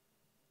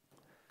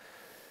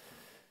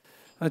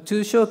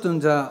 To shorten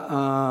the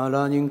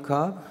learning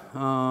curve,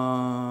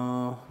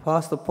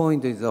 first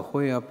point is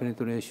where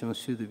penetration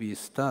should be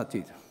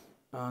started,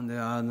 and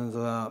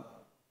another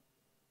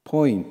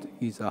point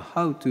is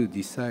how to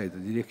decide the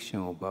direction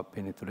of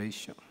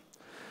penetration.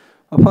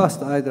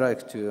 First, I'd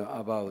like to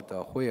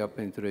about where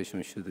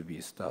penetration should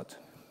be started.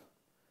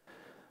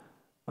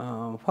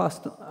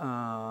 First,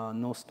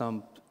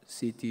 no-stump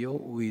CTO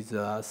with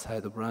a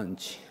side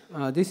branch.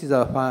 This is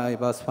a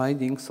IVUS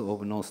findings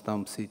of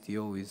no-stump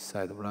CTO with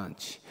side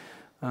branch.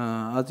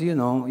 As you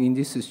know, in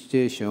this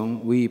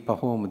situation, we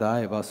performed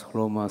IVUS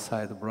from a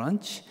side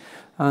branch,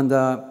 and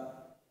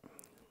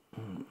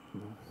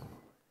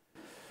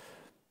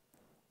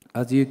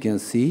as you can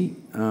see,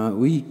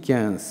 we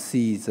can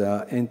see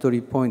the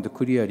entry point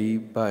clearly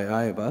by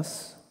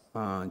IVUS,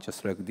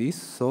 just like this.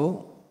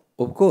 So,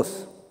 of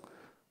course,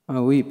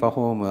 we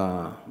perform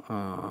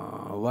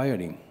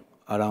wiring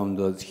around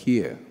us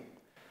here.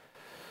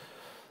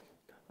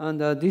 And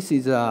this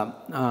is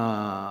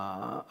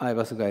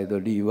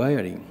IVUS-guided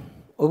rewiring.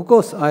 Of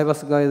course,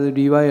 IVUS-guided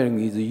rewiring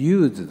is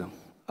used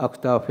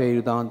after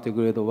failed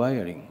antegrade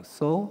wiring.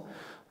 So,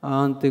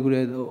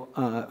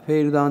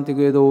 failed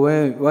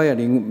antegrade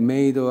wiring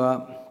made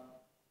a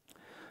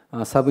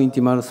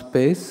subintimal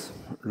space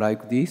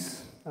like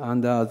this.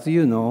 And as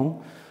you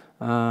know,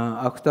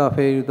 after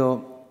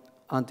failed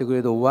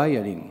antegrade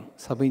wiring,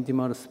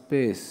 subintimal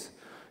space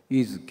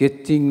is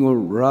getting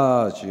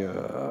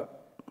larger,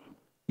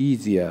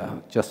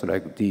 easier, just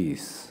like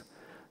this.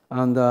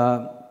 And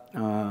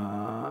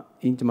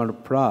intimal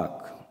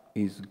plaque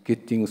is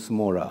getting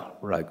smaller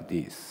like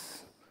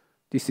this.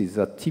 This is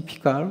a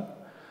typical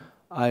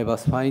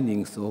IVUS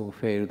findings of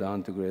failed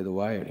antegrade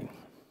wiring.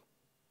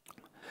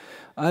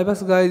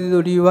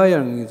 IVUS-guided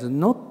rewiring is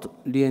not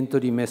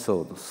re-entry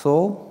method,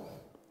 so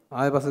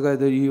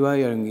IVUS-guided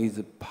rewiring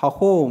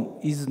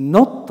is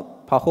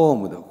not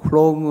performed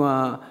from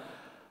a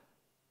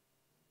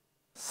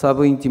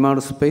subintimal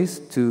space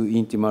to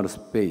intimal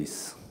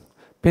space.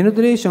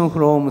 Penetration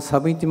from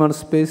subintimal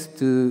space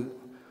to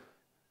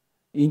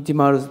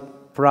intimal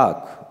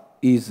plaque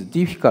is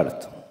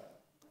difficult,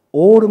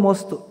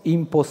 almost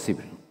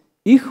impossible.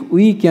 If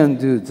we can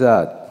do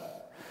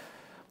that,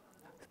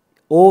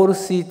 all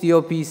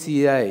CTO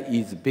PCI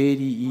is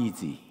very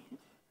easy.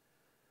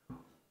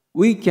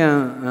 We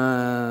can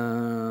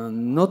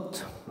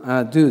not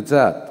do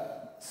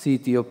that.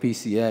 CTO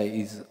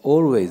PCI is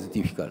always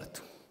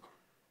difficult.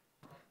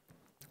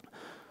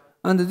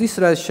 And this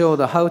slide shows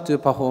how to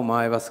perform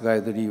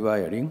IVUS-guided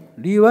rewiring.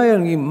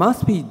 Rewiring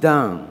must be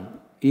done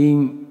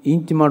in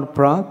intimal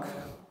plaque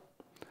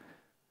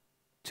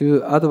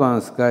to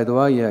advance guide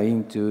wire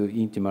into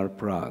intimal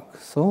plaque.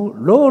 So,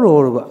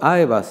 role of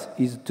IVUS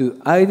is to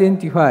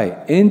identify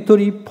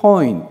entry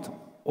point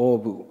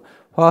of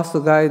first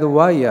guide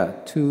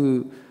wire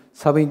to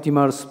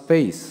subintimal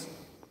space.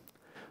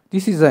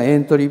 This is an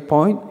entry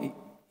point.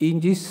 In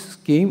this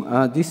scheme,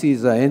 this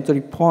is an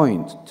entry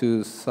point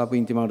to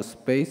subintimal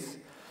space.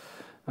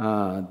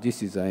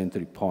 This is an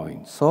entry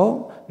point.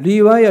 So,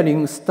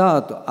 rewiring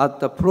starts at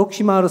the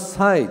proximal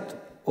side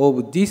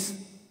of this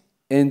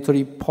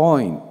entry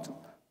point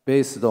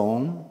based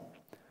on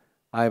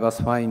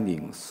IVUS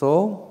findings.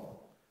 So,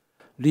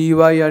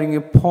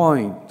 rewiring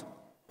point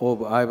of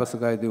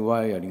IVUS-guided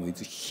wiring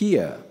is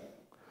here.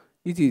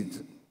 It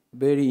is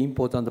very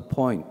important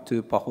point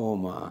to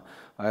perform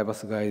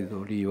IVUS-guided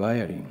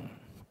rewiring.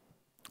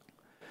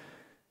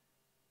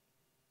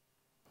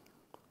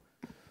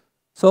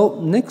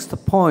 So, next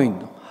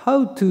point,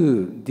 how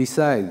to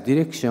decide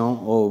direction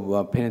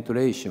of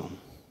penetration.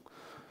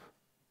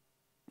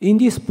 In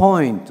this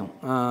point,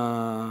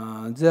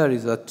 there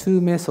is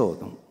two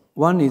methods.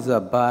 One is a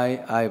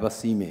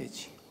bi-IBUS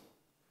image.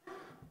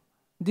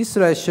 This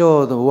slide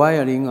showed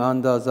wiring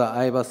under the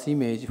IBUS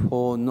image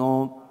for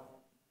no-stamp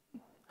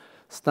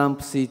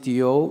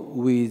CTO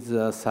with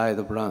a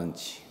side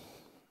branch.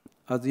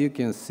 As you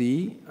can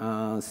see,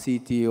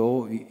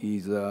 CTO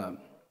is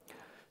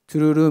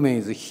true lumen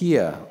is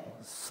here.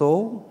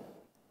 So,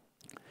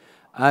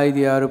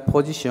 ideal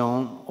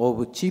position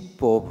of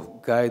chip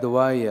of guide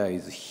wire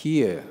is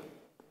here.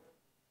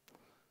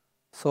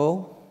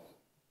 So,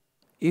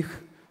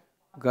 if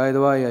guide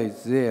wire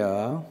is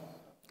there,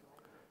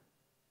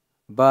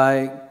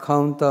 by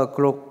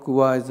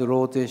counterclockwise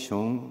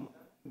rotation,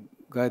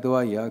 guide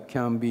wire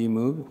can be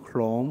moved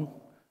from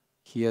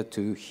here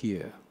to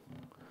here.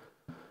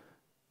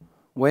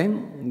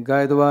 When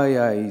guide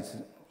wire is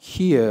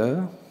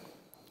here,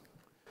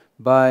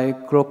 by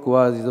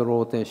clockwise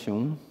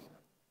rotation,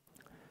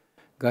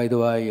 guide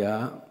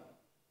wire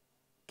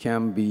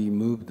can be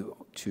moved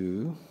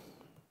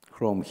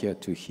from here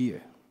to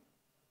here.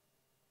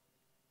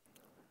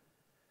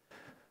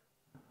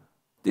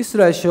 This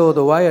slide shows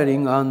the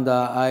wiring under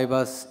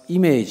IBUS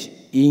image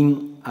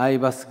in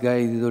IBUS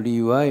guided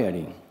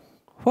rewiring.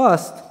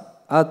 First,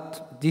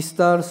 at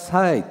distal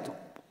site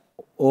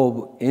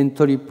of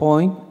entry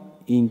point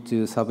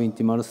into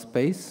subintimal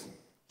space,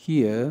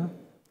 here,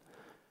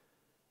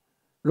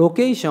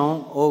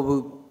 location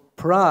of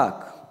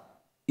plug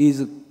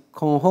is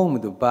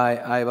confirmed by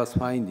IBUS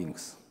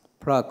findings.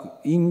 Plug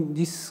in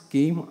this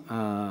scheme,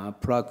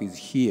 plug is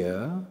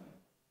here.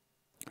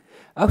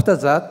 After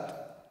that,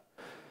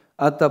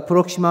 at the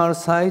proximal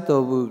site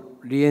of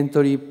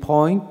re-entry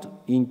point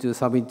into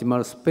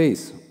subintimal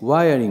space,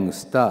 wiring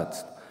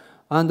starts.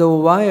 And the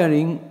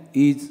wiring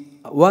is,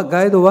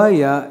 guide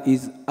wire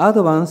is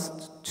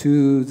advanced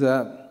to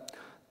the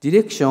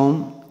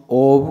direction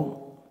of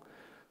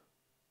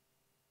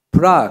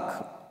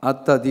plug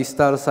at the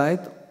distal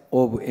site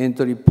of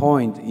entry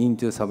point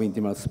into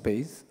subintimal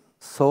space.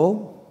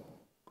 So,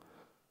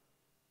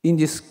 in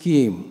this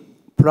scheme,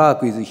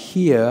 plug is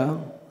here,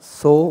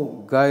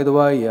 so guide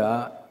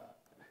wire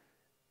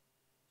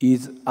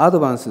is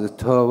advanced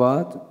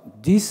toward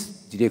this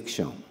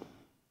direction.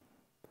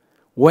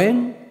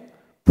 When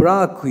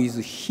plug is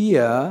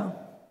here,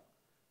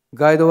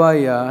 guide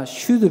wire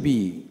should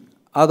be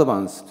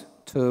advanced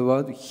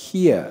toward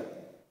here.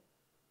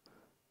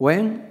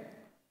 When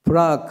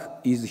plug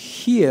is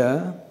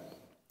here,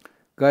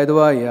 guide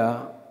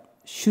wire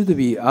should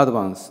be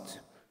advanced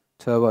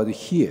toward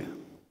here.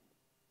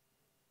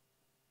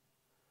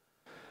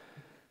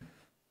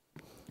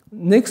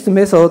 Next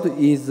method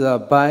is a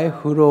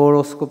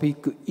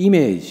bifluoroscopic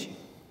image.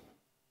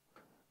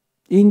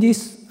 In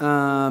this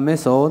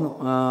method,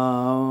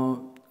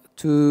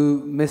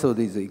 two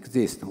methods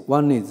exist.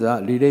 One is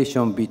the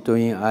relation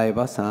between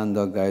IBUS and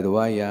the guide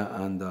wire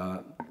and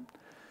the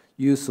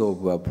use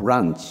of a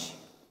branch.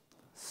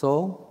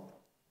 So,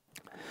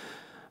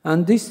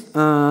 and this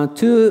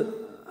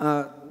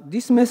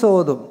this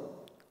method,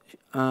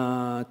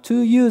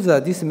 to use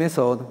this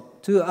method,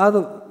 to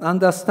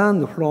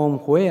understand from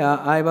where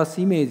IBUS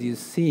image is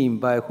seen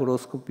by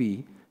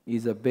fluoroscopy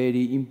is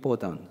very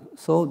important.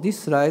 So this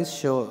slide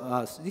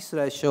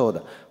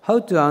showed how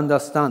to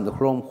understand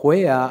from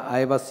where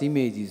IBUS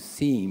image is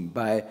seen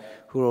by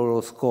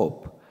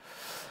fluoroscope.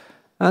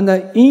 And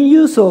in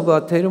use of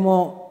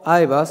Thermo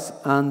IBUS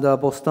and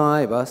Boston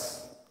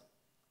IBUS,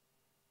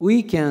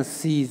 we can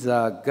see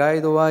the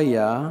guide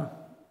wire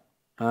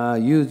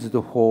used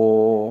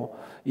for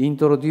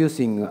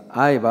introducing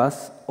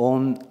IBUS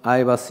on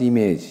IBUS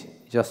image,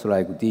 just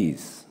like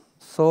this.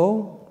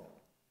 So,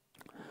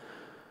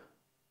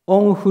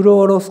 on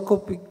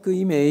fluoroscopic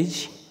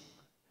image,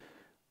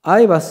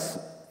 IBUS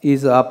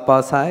is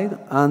upper side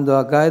and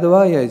the guide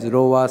wire is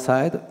lower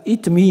side.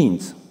 It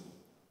means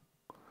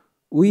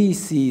we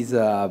see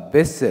the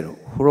vessel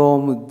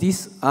from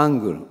this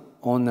angle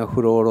on the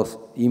fluoros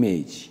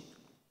image.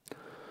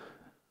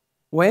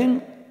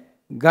 When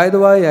guide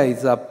wire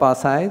is upper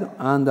side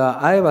and the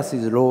IBUS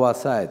is lower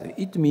side,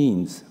 it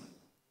means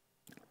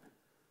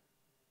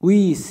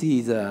we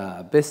see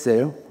the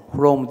vessel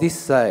from this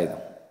side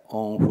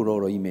on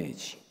fluoro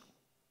image.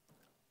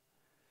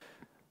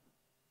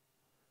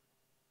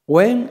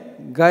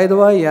 When guide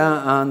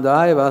wire and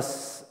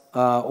IBUS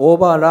are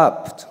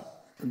overlapped,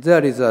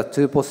 there is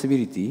two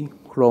possibilities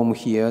from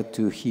here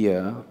to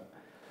here.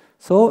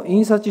 So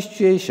in such a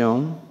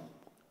situation,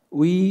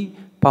 we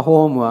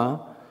perform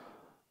a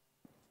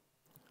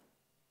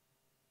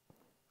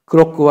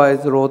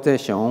clockwise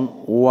rotation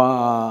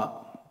or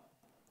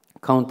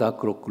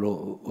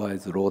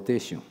counterclockwise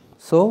rotation.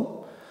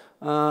 So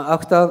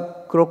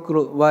after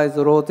clockwise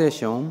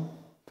rotation,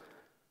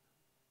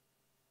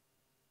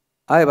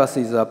 IBUS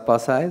is upper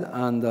side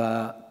and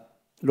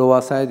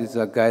lower side is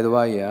the guide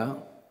wire.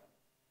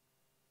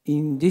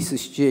 In this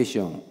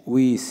situation,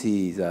 we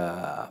see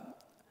the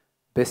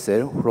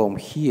vessel from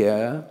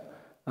here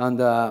and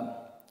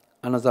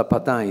another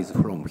pattern is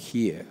from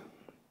here.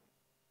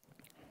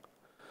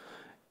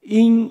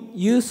 In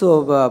use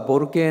of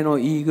volcano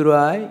eagle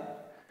eye,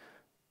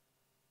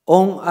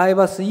 on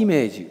IBUS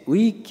image,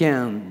 we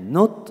can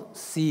not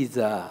see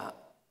the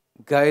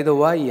guide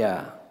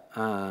wire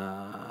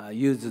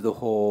used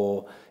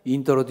for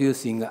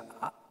introducing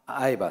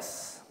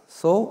IBUS.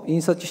 So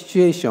in such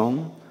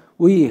situation,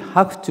 we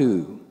have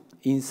to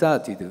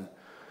insert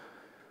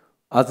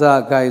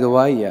other guide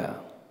wire.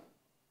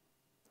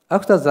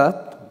 After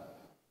that,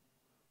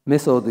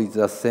 method is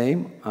the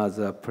same as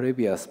the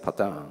previous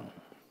pattern.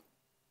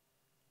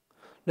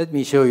 Let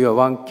me show you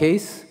one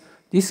case.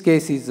 This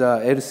case is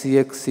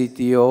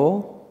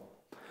LCXCTO.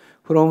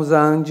 From the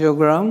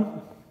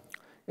angiogram,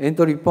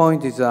 entry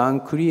point is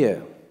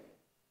unclear.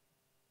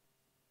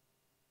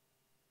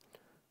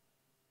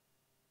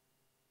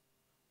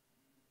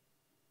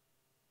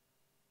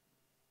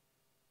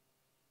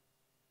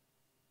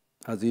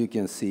 As you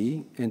can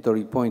see,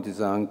 entry point is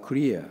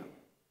unclear.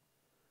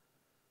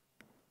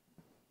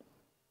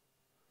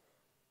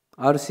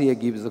 RCA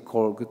gives a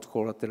good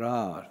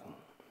collateral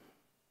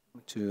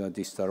to a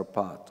distal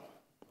part.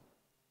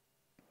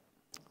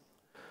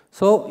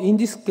 So in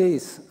this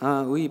case,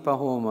 we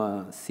perform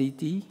a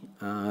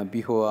CT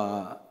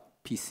before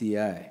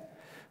PCI.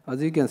 As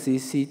you can see,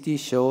 CT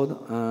showed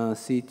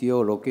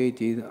CTO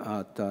located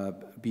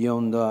at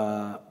beyond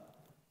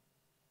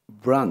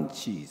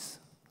branches,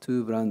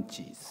 2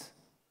 branches.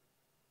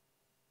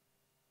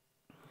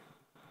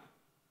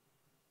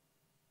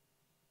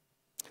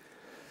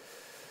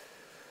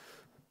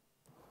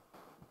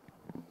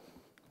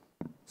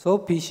 So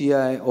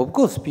PCI, of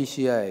course,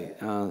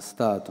 PCI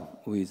start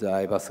with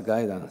IBUS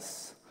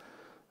guidance.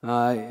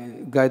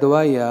 Guide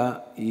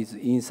wire is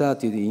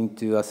inserted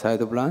into a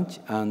side branch,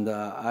 and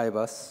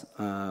IBUS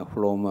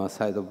from a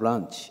side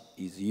branch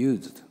is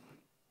used.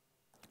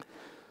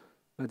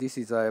 This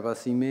is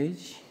IBUS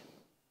image.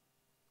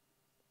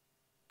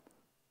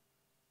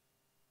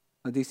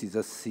 This is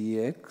a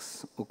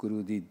CX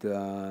occluded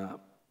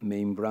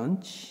main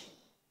branch,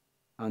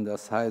 and a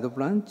side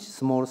branch,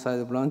 small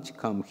side branch,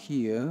 come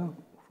here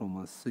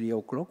from 3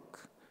 o'clock.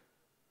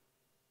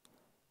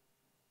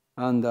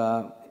 And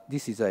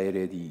this is a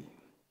LED,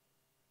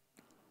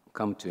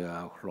 come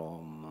to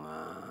from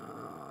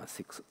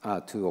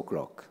 2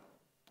 o'clock.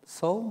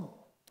 So,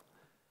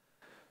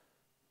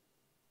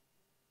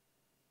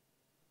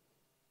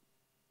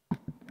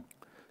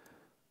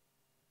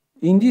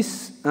 in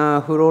this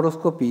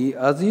fluoroscopy,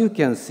 as you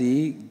can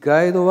see,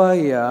 guide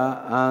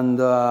wire and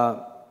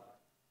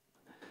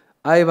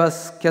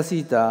IBUS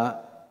catheter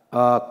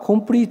are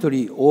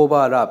completely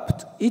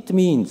overlapped. It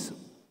means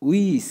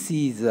we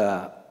see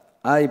the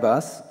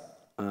IBUS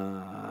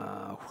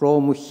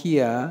from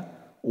here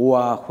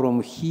or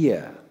from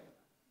here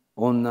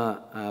on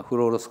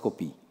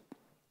fluoroscopy.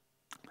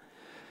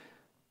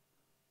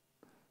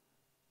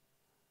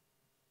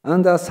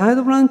 And the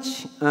side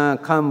branch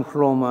come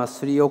from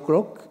 3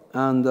 o'clock,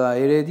 and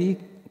LED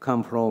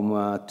come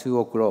from 2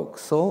 o'clock.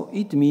 So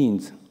it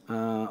means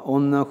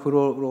on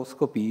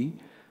fluoroscopy,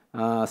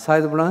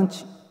 side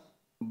branch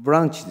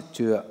branched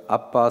to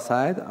upper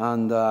side,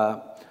 and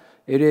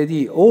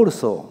LED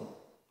also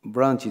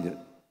branched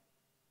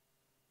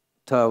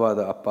toward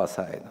the upper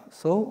side.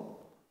 So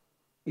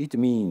it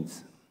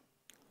means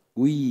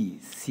we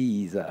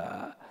see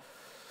the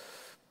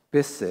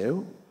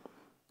vessel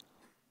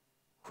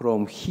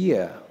from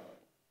here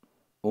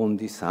on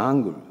this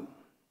angle.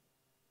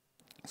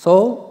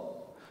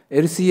 So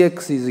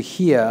LCX is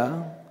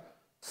here,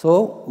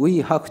 so we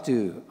have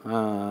to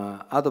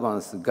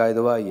advance guide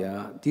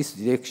wire this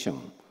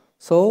direction.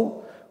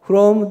 So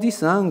from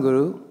this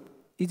angle,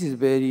 it is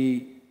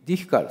very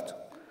difficult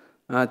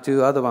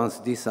to advance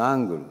this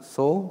angle.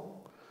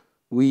 So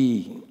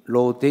we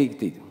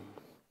rotated,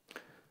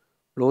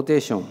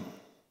 rotation,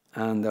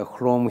 and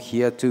from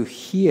here to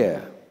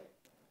here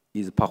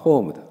is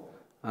performed.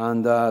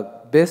 And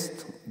the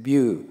best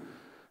view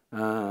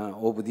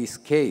of this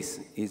case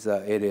is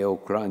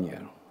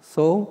eleocranial.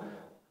 So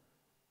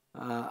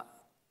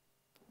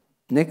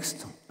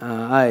next,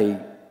 I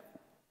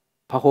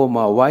perform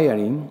a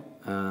wiring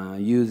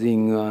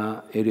using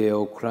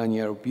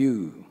eleocranial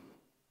view.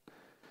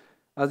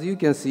 As you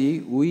can see,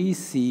 we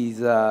see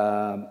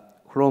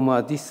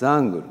from this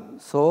angle.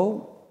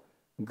 So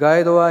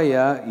guide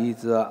wire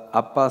is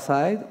upper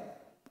side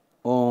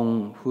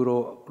on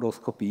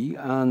fluoroscopy,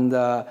 and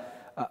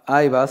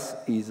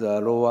IBUS is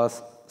lower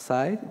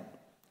side.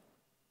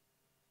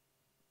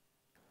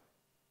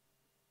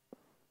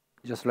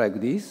 Just like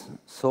this.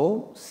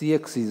 So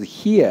CX is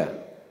here.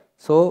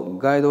 So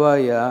guide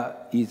wire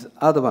is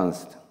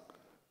advanced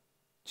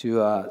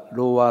to a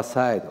lower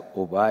side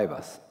of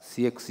IBUS.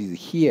 CX is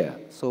here.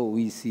 So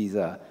we see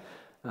the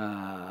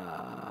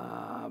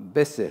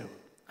vessel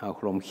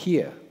from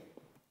here.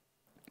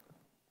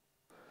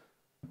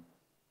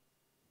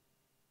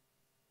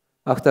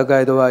 After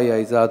guide wire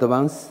is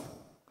advanced,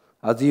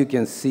 as you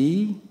can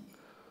see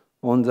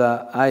on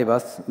the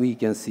IBUS, we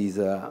can see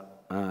the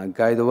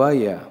guide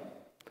wire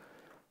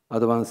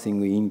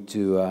advancing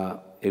into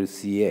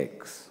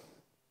LCX.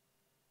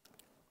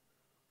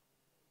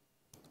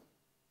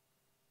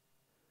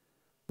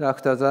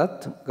 After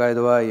that, guide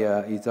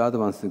wire is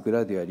advanced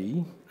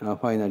gradually.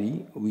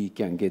 Finally, we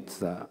can get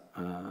the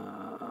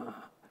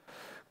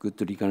good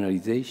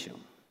recanalization.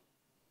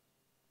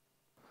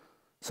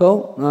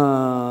 So,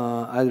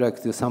 I'd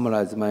like to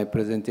summarize my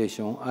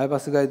presentation.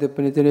 IBUS guided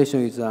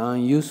penetration is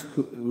an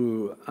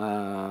useful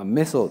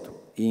method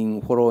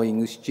in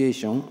following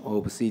situation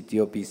of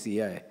CTO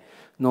PCI.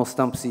 No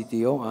stamp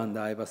CTO and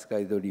IBUS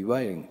guided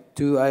rewiring.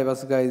 To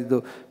IBUS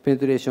guided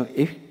penetration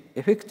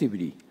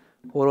effectively,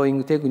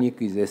 following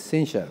technique is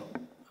essential.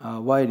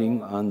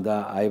 Wiring and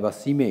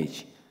IBUS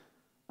image.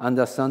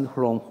 Understand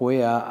from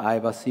where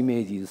IBUS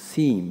image is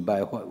seen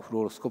by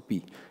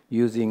fluoroscopy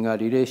using a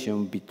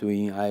relation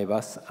between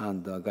IBUS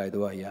and the guide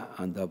wire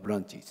and the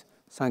branches.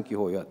 Thank you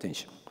for your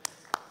attention.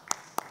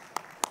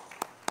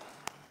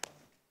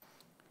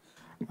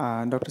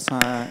 Dr.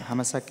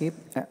 Hamasaki,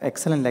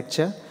 excellent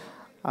lecture.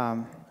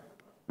 I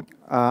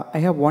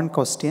have one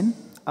question.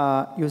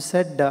 You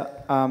said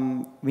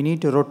we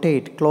need to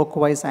rotate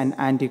clockwise and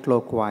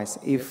anti-clockwise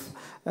if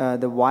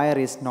the wire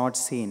is not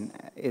seen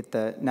at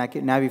the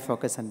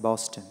Navifocus and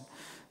Boston.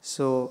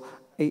 So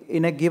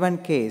in a given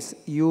case,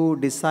 you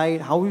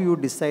decide, how you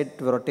decide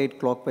to rotate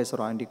clockwise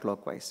or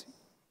anti-clockwise?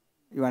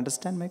 You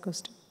understand my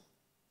question?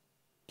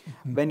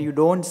 When you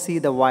don't see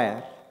the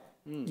wire,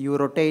 you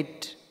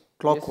rotate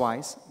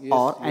clockwise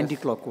or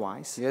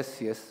anti-clockwise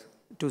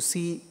to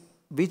see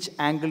which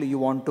angle you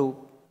want to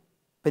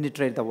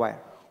penetrate the wire.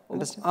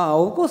 Understand?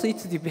 Of course,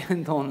 it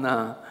depends on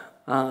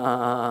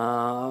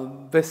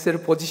vessel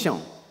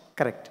position.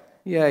 Correct.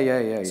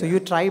 Yeah. So you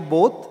try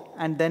both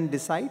and then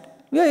decide?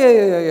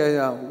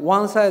 Yeah.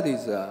 One side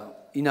is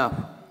enough.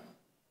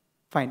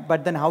 Fine.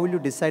 But then how will you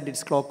decide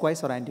it's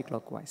clockwise or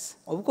anti-clockwise?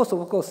 Of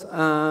course.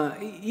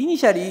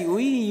 Initially,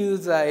 we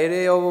use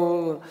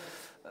LAO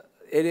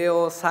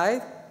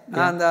side,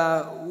 and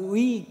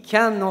we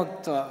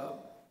cannot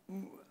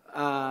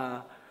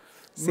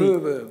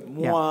move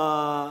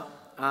more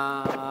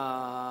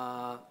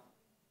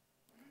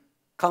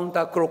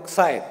counterclock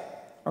side.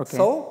 Okay.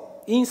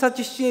 So, in such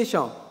a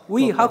situation,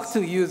 we have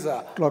to use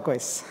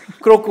clockwise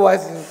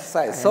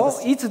side. So,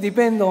 it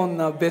depends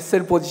on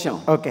vessel position.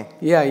 Okay.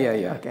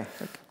 Yeah. Okay.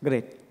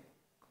 Great.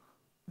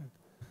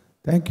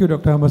 Thank you,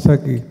 Dr.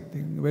 Hamasaki.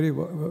 Very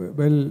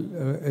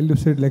well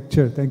elucidated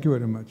lecture. Thank you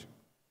very much.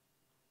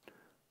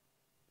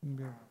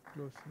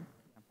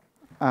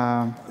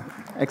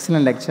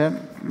 Excellent lecture.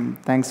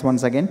 Thanks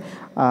once again.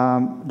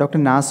 Dr.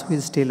 Nasu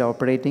is still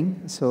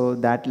operating, so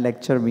that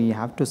lecture we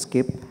have to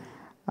skip.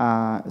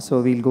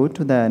 So we'll go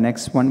to the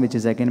next one, which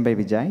is again by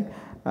Vijay.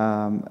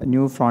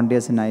 New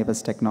Frontiers in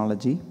IBUS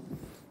Technology.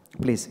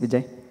 Please,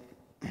 Vijay.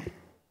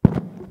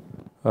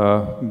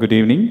 Good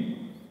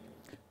evening.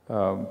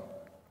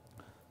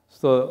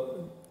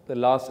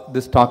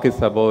 This talk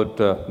is about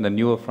the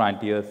newer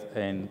frontiers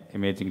in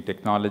imaging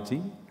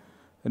technology.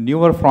 The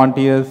newer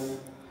frontiers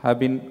have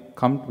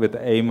come with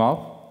the aim of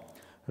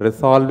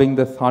resolving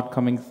the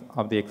shortcomings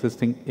of the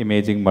existing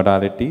imaging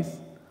modalities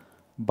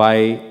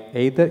by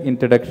either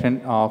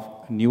introduction of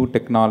new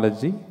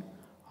technology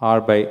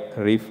or by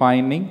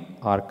refining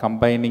or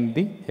combining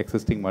the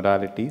existing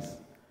modalities.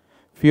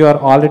 Few are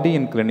already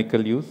in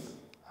clinical use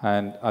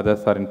and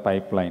others are in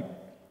pipeline.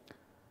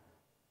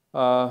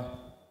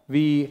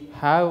 We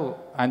have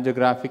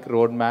angiographic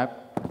roadmap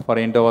for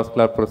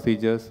endovascular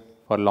procedures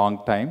for a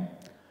long time.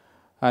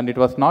 And it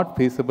was not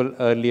feasible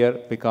earlier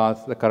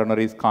because the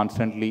coronaries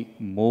constantly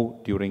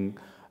move during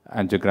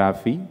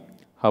angiography.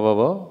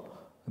 However,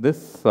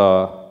 this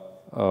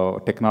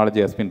technology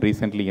has been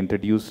recently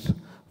introduced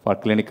for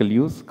clinical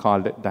use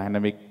called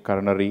dynamic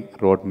coronary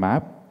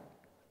roadmap.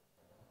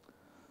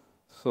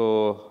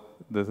 So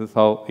this is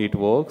how it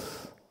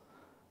works.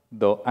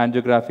 The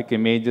angiographic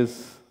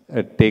images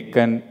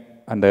taken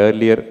and the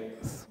earlier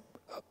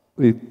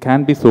it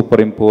can be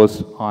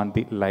superimposed on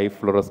the live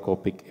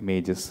fluoroscopic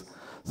images.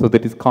 So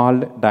that is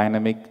called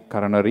dynamic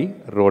coronary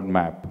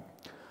roadmap.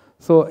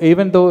 So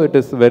even though it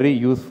is very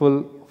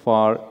useful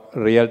for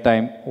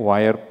real-time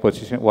wire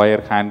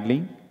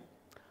handling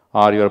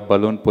or your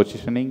balloon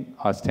positioning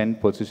or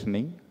stent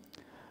positioning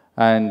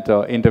and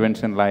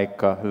intervention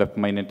like left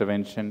main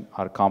intervention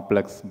or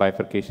complex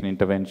bifurcation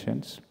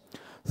interventions.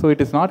 So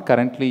it is not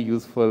currently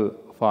useful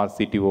for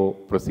CTO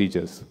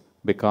procedures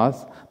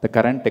because the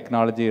current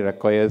technology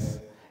requires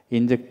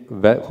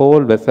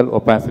whole vessel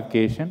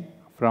opacification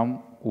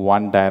from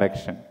one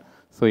direction.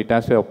 So it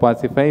has to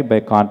opacify by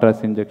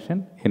contrast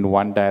injection in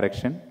one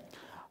direction.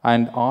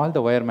 And all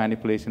the wire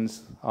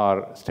manipulations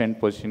or stent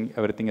positioning,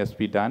 everything has to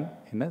be done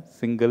in a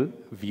single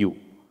view.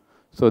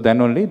 So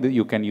then only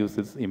you can use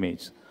this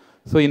image.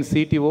 So in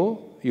CTO,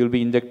 you'll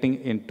be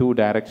injecting in two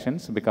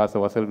directions because the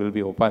vessel will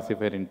be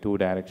opacified in two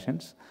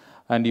directions.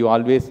 And you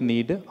always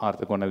need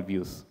orthogonal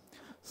views.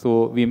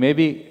 So we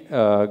maybe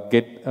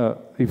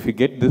if you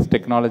get this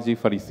technology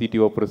for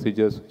CTO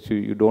procedures,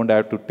 you don't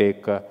have to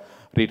take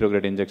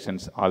retrograde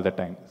injections all the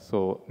time.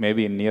 So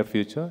maybe in near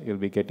future, you'll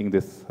be getting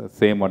this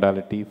same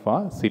modality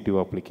for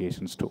CTO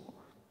applications too.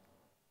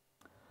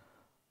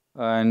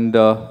 And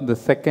the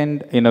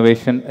second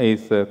innovation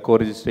is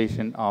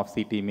co-registration of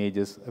CT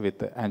images with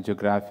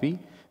angiography.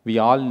 We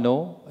all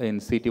know in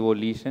CTO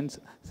lesions,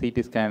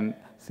 CT scan,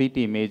 CT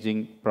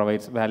imaging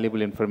provides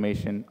valuable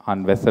information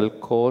on vessel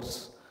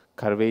course,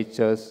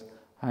 curvatures,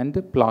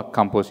 and plaque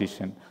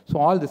composition. So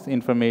all this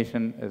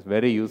information is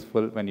very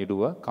useful when you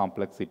do a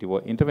complex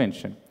CTO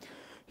intervention.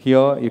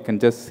 Here you can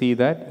just see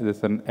that this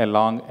is a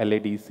long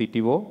LED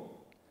CTO,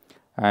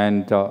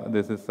 and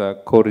this is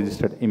a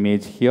co-registered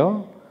image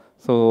here.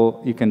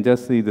 So you can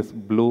just see this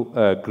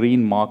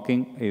green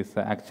marking is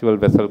the actual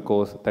vessel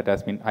course that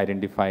has been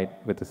identified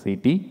with the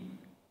CT.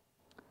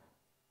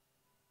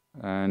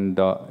 And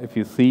if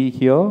you see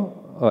here,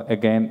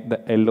 again,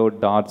 the yellow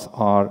dots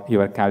are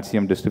your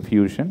calcium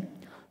distribution.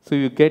 So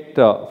you get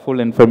full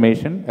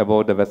information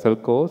about the vessel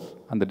course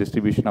and the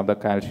distribution of the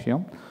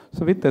calcium.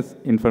 So with this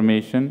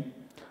information,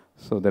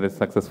 so there is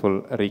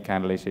successful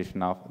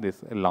recanalization of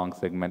this long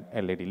segment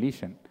LED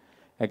lesion.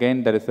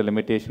 Again, there is a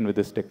limitation with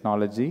this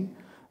technology.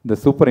 The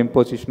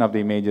superimposition of the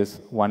image is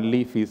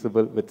only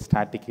feasible with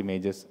static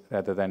images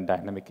rather than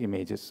dynamic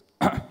images.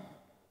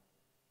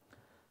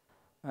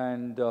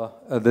 And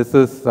this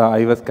is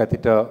IVUS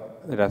catheter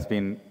that has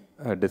been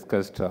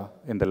discussed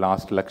in the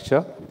last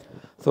lecture.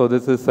 So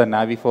this is a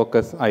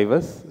Navifocus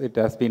IVUS. It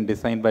has been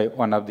designed by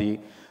one of the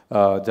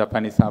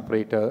Japanese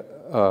operator,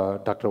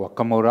 Dr.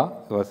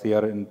 Wakamura, who was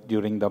here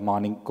during the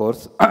morning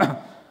course.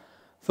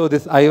 So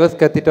this IVUS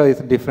catheter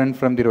is different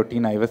from the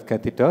routine IVUS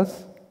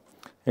catheters.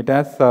 It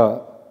has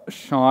a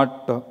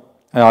short,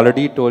 I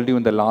already told you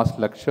in the last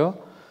lecture.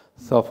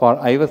 So for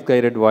IVUS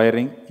guided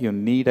wiring, you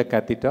need a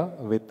catheter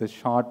with a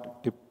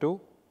short tip to.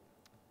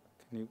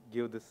 Can you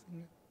give this?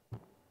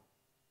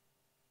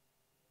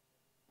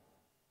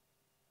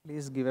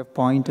 Please give a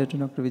pointer to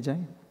Dr.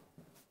 Vijay.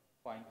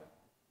 Pointer.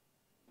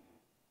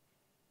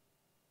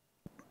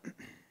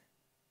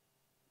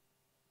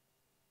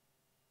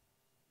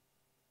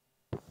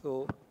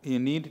 So you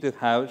need to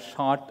have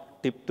short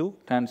tip to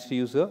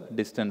transducer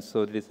distance.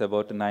 So it is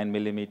about 9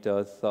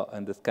 millimeters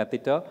in this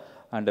catheter,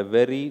 and a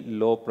very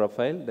low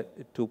profile,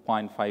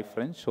 2.5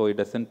 French, so it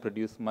doesn't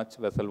produce much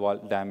vessel wall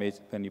damage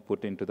when you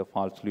put into the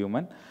false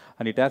lumen.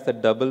 And it has a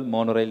double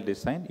monorail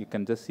design. You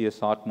can just see a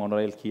short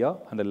monorail here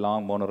and a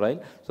long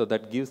monorail. So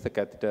that gives the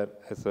catheter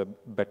as a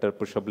better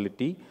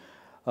pushability.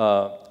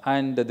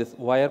 And this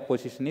wire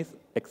position is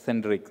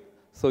eccentric.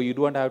 So you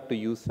don't have to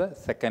use a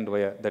second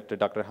wire that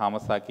Dr.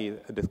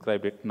 Hamasaki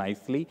described it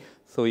nicely.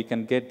 So you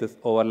can get this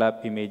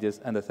overlap images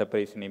and the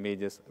separation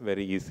images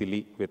very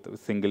easily with a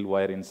single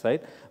wire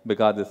inside,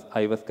 because this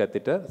IVUS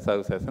catheter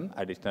serves as an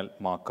additional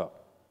marker.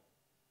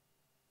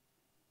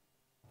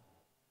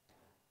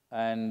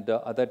 And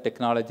other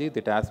technology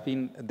that has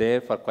been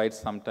there for quite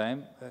some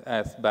time,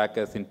 as back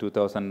as in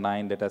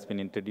 2009 that has been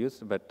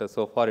introduced, but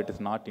so far it is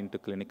not into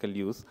clinical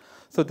use.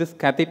 So this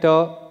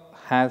catheter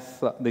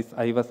has, this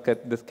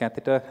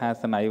catheter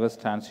has an IVUS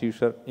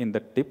transducer in the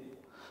tip.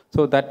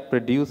 So that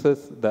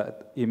produces the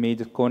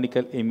images,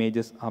 conical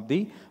images of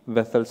the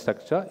vessel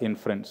structure in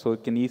front. So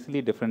it can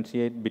easily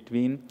differentiate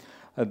between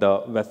the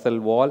vessel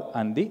wall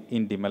and the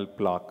intimal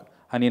plaque.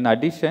 And in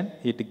addition,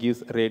 it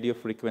gives radio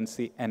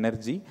frequency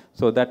energy,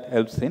 so that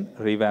helps in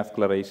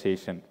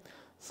revascularization.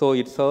 So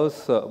it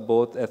serves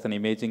both as an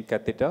imaging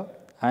catheter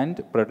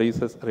and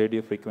produces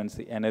radio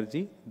frequency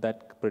energy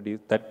that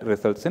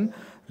results in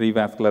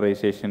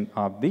revascularization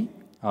of the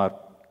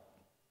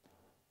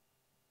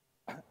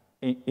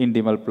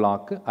intimal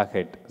plaque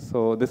ahead.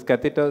 So this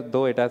catheter,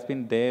 though it has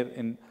been there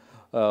in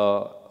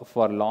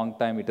for a long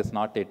time, it is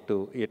not yet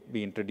to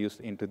be introduced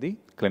into the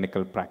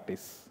clinical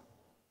practice.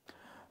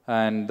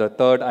 And the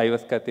third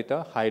IVUS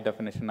catheter, high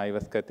definition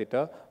IVUS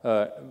catheter,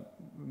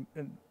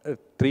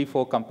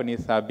 3-4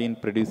 companies have been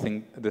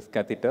producing these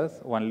catheters,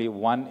 only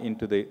one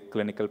into the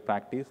clinical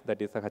practice,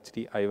 that is a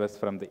HD IVUS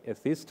from the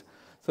Assist.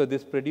 So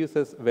this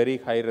produces very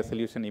high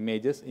resolution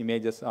images.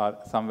 Images are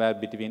somewhere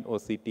between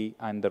OCT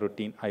and the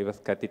routine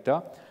IVUS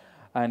catheter,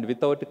 and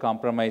without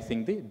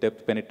compromising the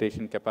depth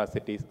penetration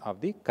capacities of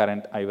the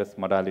current IVUS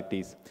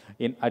modalities.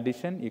 In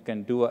addition, you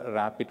can do a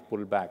rapid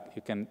pullback.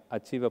 You can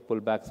achieve a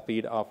pullback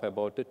speed of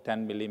about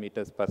 10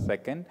 millimeters per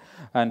second.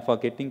 And for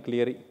getting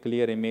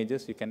clear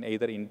images, you can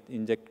either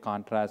inject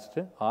contrast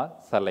or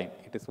saline.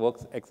 It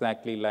works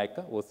exactly like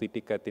a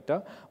OCT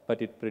catheter,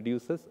 but it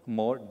produces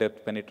more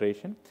depth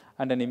penetration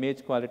and an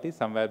image quality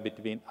somewhere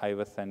between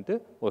IVUS and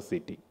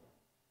OCT.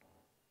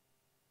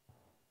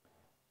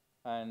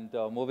 And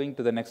moving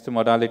to the next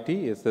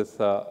modality is this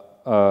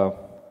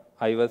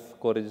IVUS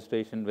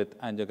co-registration with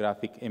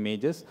angiographic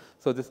images.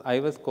 So this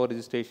IVUS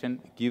co-registration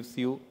gives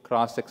you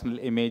cross-sectional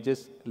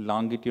images,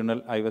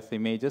 longitudinal IVUS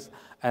images,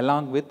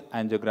 along with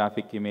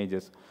angiographic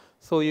images.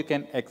 So you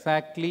can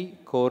exactly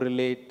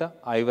correlate the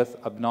IVUS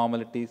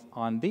abnormalities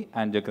on the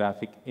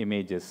angiographic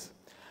images.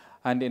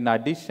 And in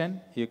addition,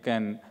 you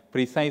can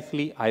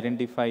precisely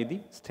identify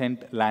the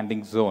stent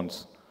landing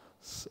zones.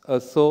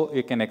 So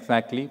you can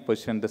exactly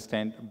position the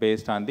stent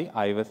based on the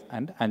IVUS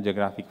and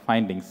angiographic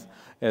findings.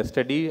 A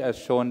study has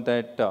shown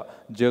that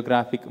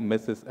geographic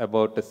miss is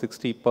about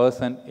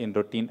 60% in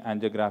routine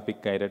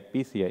angiographic guided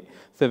PCI.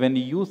 So when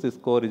you use this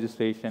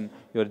co-registration,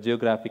 your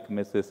geographic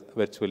miss is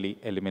virtually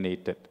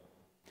eliminated.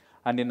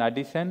 And in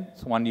addition,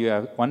 once you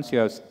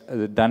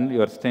have done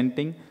your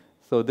stenting,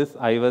 so this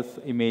IVUS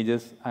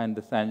images and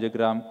this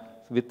angiogram,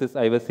 with this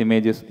IVUS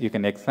images, you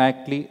can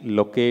exactly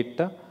locate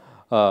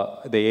the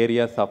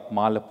areas of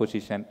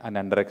malposition and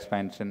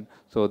underexpansion,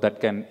 so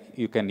that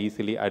you can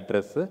easily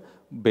address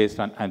based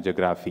on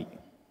angiography.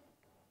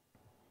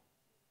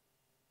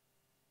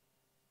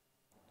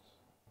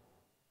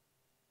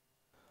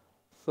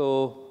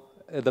 So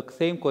the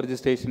same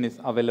co-registration is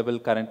available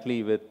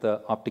currently with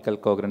optical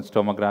coherence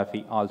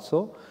tomography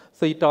also.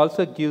 So it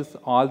also gives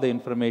all the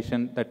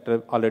information that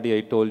already I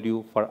told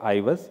you for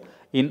IVUS.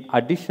 In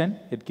addition,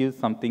 it gives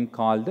something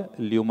called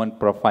lumen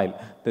profile.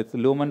 This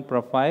lumen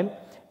profile,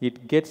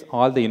 it gets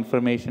all the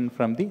information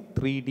from the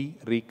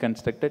 3D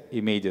reconstructed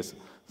images.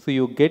 So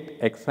you get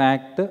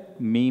exact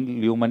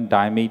mean lumen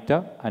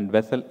diameter and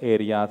vessel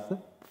areas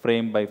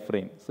frame by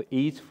frame. So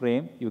each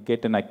frame you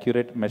get an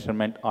accurate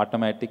measurement,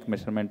 automatic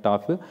measurement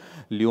of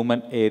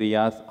lumen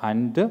areas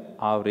and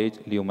average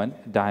lumen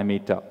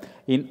diameter.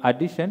 In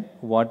addition,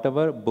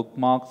 whatever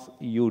bookmarks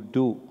you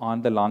do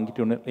on the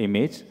longitudinal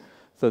image,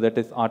 so that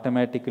is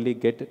automatically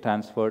get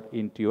transferred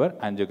into your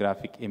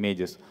angiographic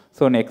images.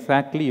 So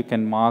exactly you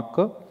can mark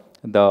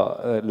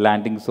the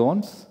landing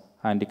zones,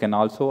 and you can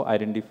also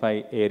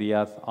identify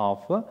areas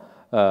of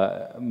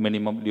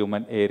minimum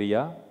lumen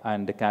area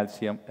and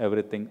calcium,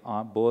 everything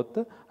are both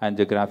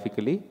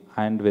angiographically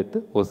and with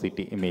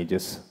OCT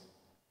images.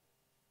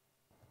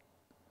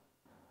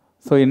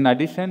 So in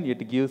addition,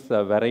 it gives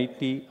a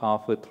variety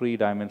of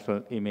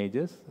three-dimensional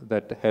images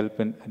that help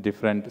in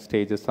different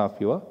stages of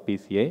your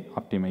PCA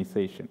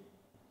optimization.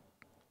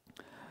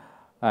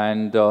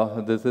 And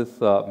this is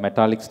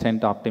metallic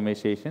stent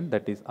optimization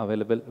that is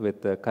available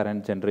with the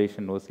current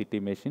generation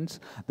OCT machines.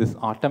 This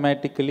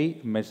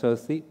automatically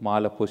measures the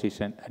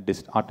malposition,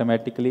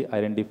 automatically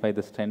identify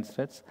the stent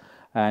sets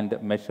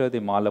and measure the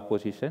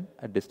malposition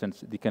at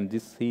distance. You can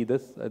just see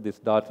this, these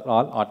dots are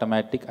all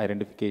automatic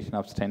identification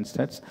of stent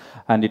sets,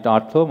 and it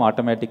also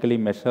automatically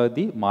measure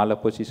the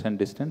malposition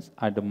distance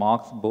and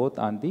marks both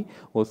on the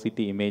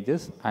OCT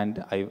images and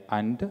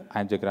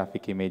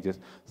angiographic images.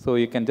 So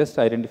you can just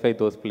identify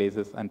those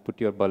places and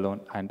put your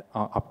balloon and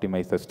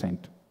optimize the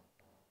stent.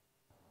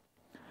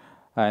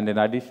 And in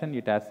addition,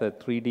 it has a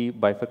 3D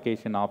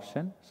bifurcation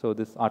option. So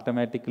this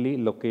automatically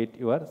locate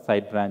your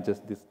side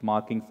branches. These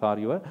markings are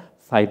your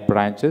side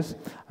branches,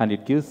 and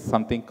it gives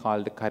something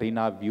called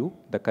Carina view.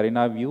 The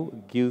Carina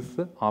view gives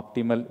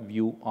optimal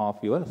view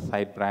of your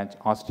side branch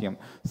ostium.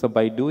 So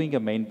by doing a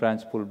main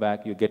branch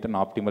pullback, you get an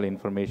optimal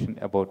information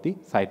about the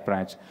side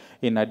branch.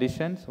 In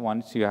addition,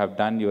 once you have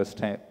done your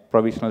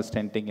provisional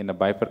stenting in a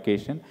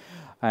bifurcation,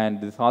 and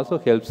this also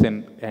helps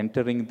in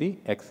entering the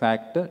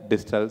exact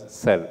distal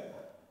cell.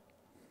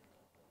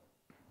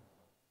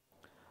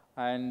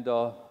 And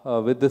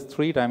with this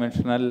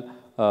three-dimensional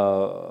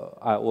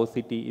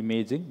OCT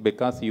imaging,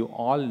 because you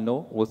all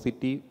know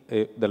OCT,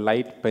 the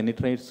light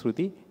penetrates through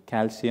the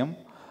calcium,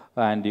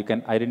 and you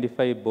can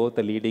identify both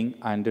the leading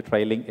and the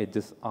trailing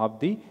edges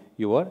of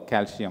your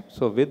calcium.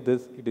 So with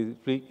this,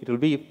 it will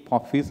be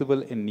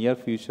feasible in near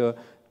future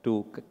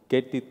to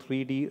get the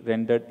 3D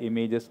rendered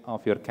images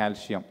of your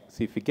calcium.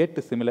 So if you get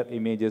the similar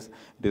images,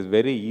 it is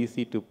very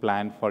easy to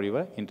plan for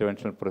your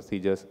interventional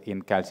procedures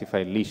in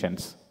calcified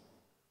lesions.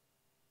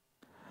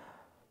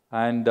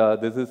 And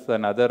this is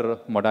another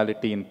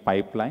modality in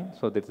pipeline.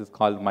 So this is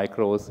called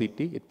micro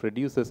OCT. It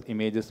produces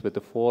images with a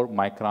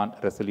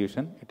 4-micron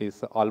resolution. It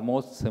is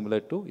almost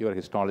similar to your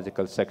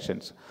histological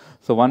sections.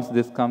 So once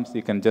this comes,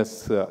 you can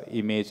just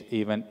image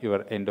even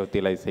your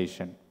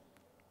endothelialization.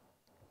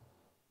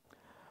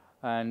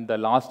 And the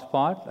last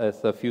part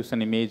is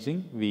fusion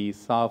imaging. We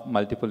saw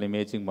multiple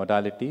imaging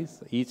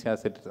modalities. Each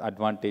has its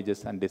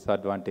advantages and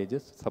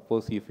disadvantages.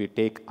 Suppose if you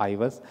take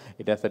IVUS,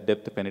 it has a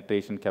depth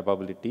penetration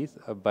capabilities,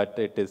 but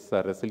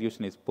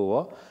resolution is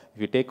poor.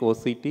 If you take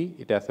OCT,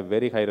 it has a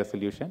very high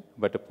resolution,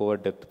 but a poor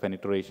depth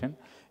penetration.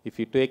 If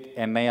you take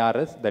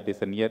NIRS, that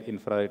is a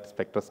near-infrared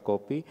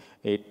spectroscopy,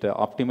 it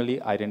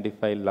optimally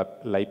identifies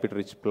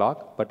lipid-rich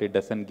plaque, but it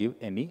doesn't give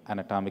any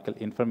anatomical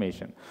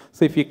information.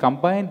 So if you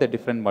combine the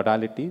different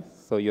modalities,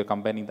 so you're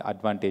combining the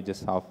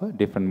advantages of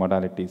different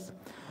modalities.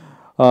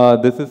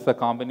 This is a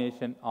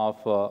combination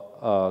of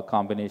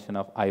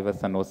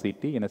IVUS and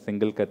OCT in a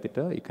single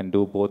catheter. You can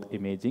do both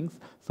imagings.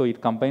 So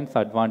it combines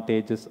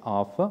advantages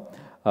of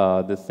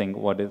this thing,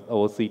 what is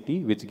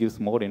OCT, which gives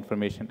more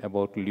information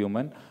about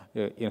lumen.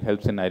 It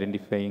helps in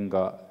identifying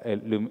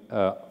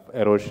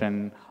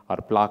erosion or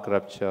plaque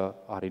rupture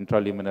or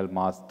intraluminal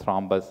mass,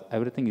 thrombus,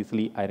 everything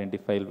easily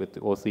identified with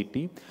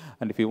OCT.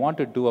 And if you want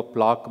to do a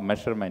plaque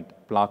measurement,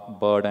 plaque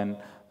burden,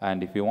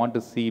 And if you want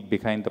to see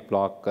behind the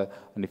plaque,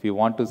 and if you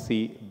want to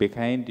see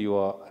behind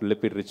your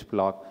lipid-rich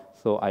plaque,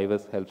 so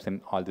IVUS helps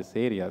in all these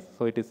areas.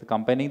 So it is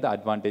combining the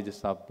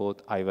advantages of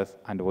both IVUS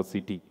and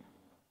OCT.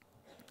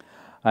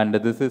 And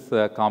this is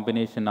a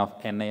combination of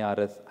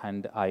NIRS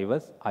and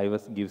IVUS.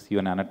 IVUS gives you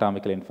an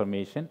anatomical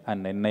information,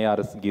 and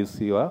NIRS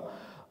gives you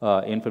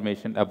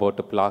information about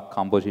the plaque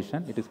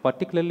composition. It is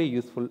particularly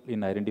useful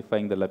in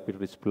identifying the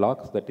lipid-rich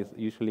plaques that is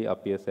usually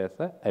appears as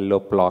a yellow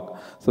plaque.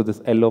 So this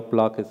yellow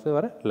plaque is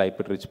a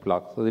lipid-rich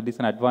plaque. So it is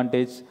an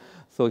advantage.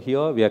 So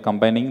here we are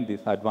combining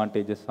these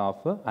advantages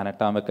of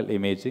anatomical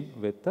imaging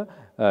with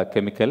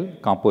chemical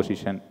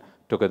composition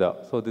together.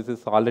 So this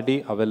is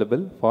already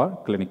available for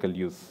clinical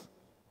use.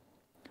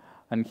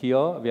 And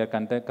here we are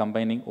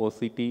combining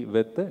OCT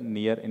with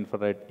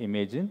near-infrared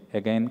imaging,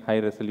 again high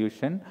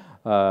resolution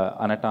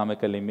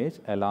anatomical image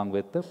along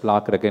with the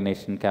plaque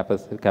recognition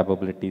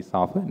capabilities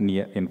of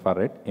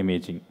near-infrared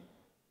imaging.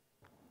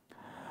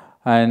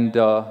 And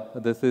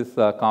this is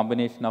a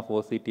combination of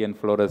OCT and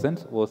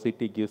fluorescence.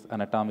 OCT gives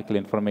anatomical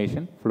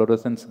information.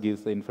 Fluorescence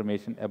gives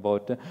information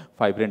about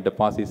fibrin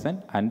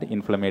deposition and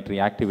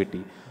inflammatory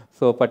activity.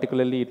 So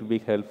particularly it will be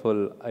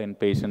helpful in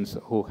patients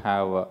who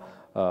have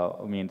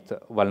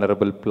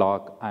vulnerable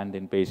plaque and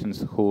in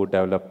patients who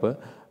develop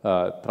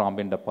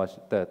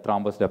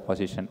thrombus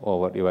deposition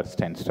over your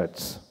stent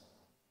struts.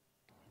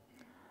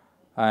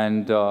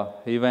 And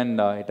even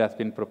it has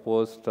been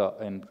proposed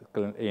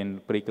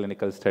in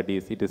preclinical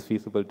studies, it is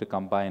feasible to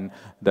combine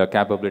the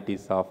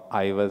capabilities of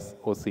IVUS,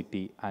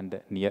 OCT, and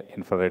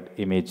near-infrared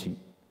imaging.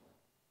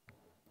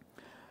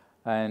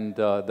 And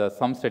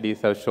some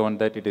studies have shown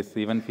that it is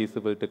even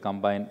feasible to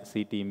combine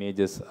CT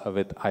images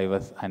with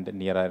IVUS and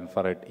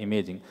near-infrared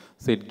imaging.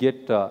 So it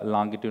gets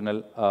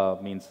longitudinal,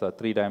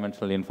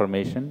 three-dimensional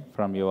information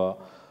from your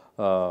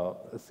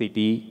CT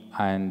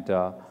and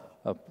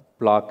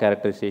plaque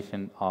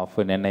characterization of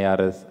an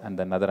NIRS and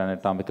then other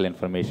anatomical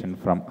information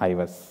from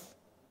IVUS.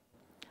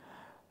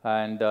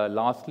 And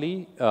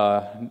lastly,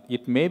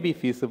 it may be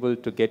feasible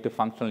to get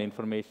functional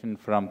information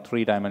from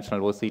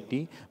three-dimensional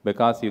OCT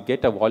because you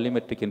get a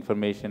volumetric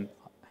information.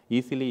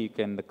 Easily you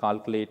can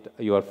calculate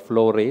your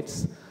flow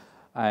rates,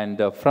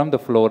 and from the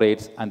flow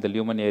rates and the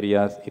lumen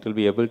areas, it will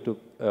be able to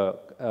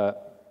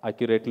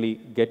accurately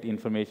get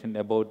information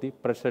about the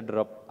pressure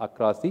drop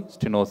across the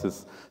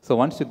stenosis. So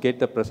once you get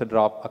the pressure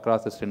drop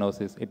across the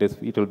stenosis,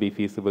 it will be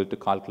feasible to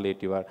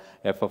calculate your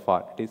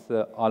FFR. It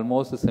is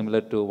almost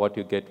similar to what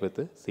you get with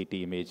the CT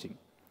imaging.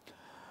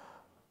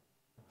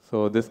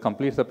 So this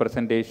completes the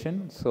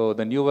presentation. So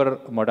the newer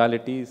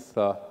modalities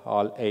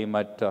all aim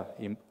at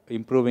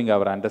improving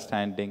our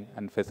understanding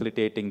and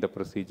facilitating the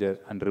procedure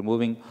and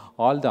removing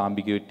all the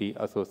ambiguity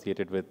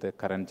associated with the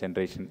current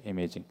generation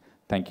imaging.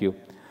 Thank you.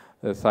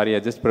 Sorry, I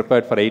just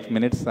prepared for 8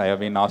 minutes. I have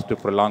been asked to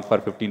prolong for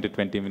 15 to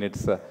 20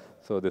 minutes,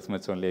 so this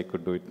much only I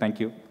could do it. Thank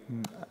you.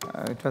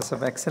 It was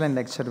an excellent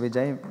lecture,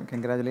 Vijay.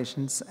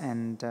 Congratulations.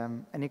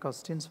 And any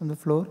questions from the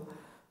floor?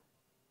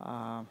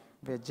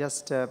 We're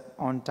just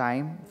on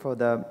time for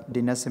the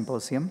dinner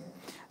symposium.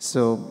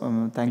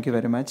 So thank you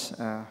very much.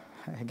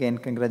 Again,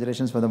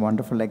 congratulations for the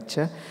wonderful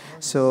lecture.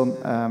 So,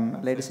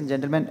 ladies and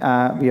gentlemen,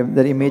 we have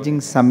the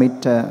imaging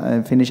summit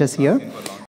finishes here.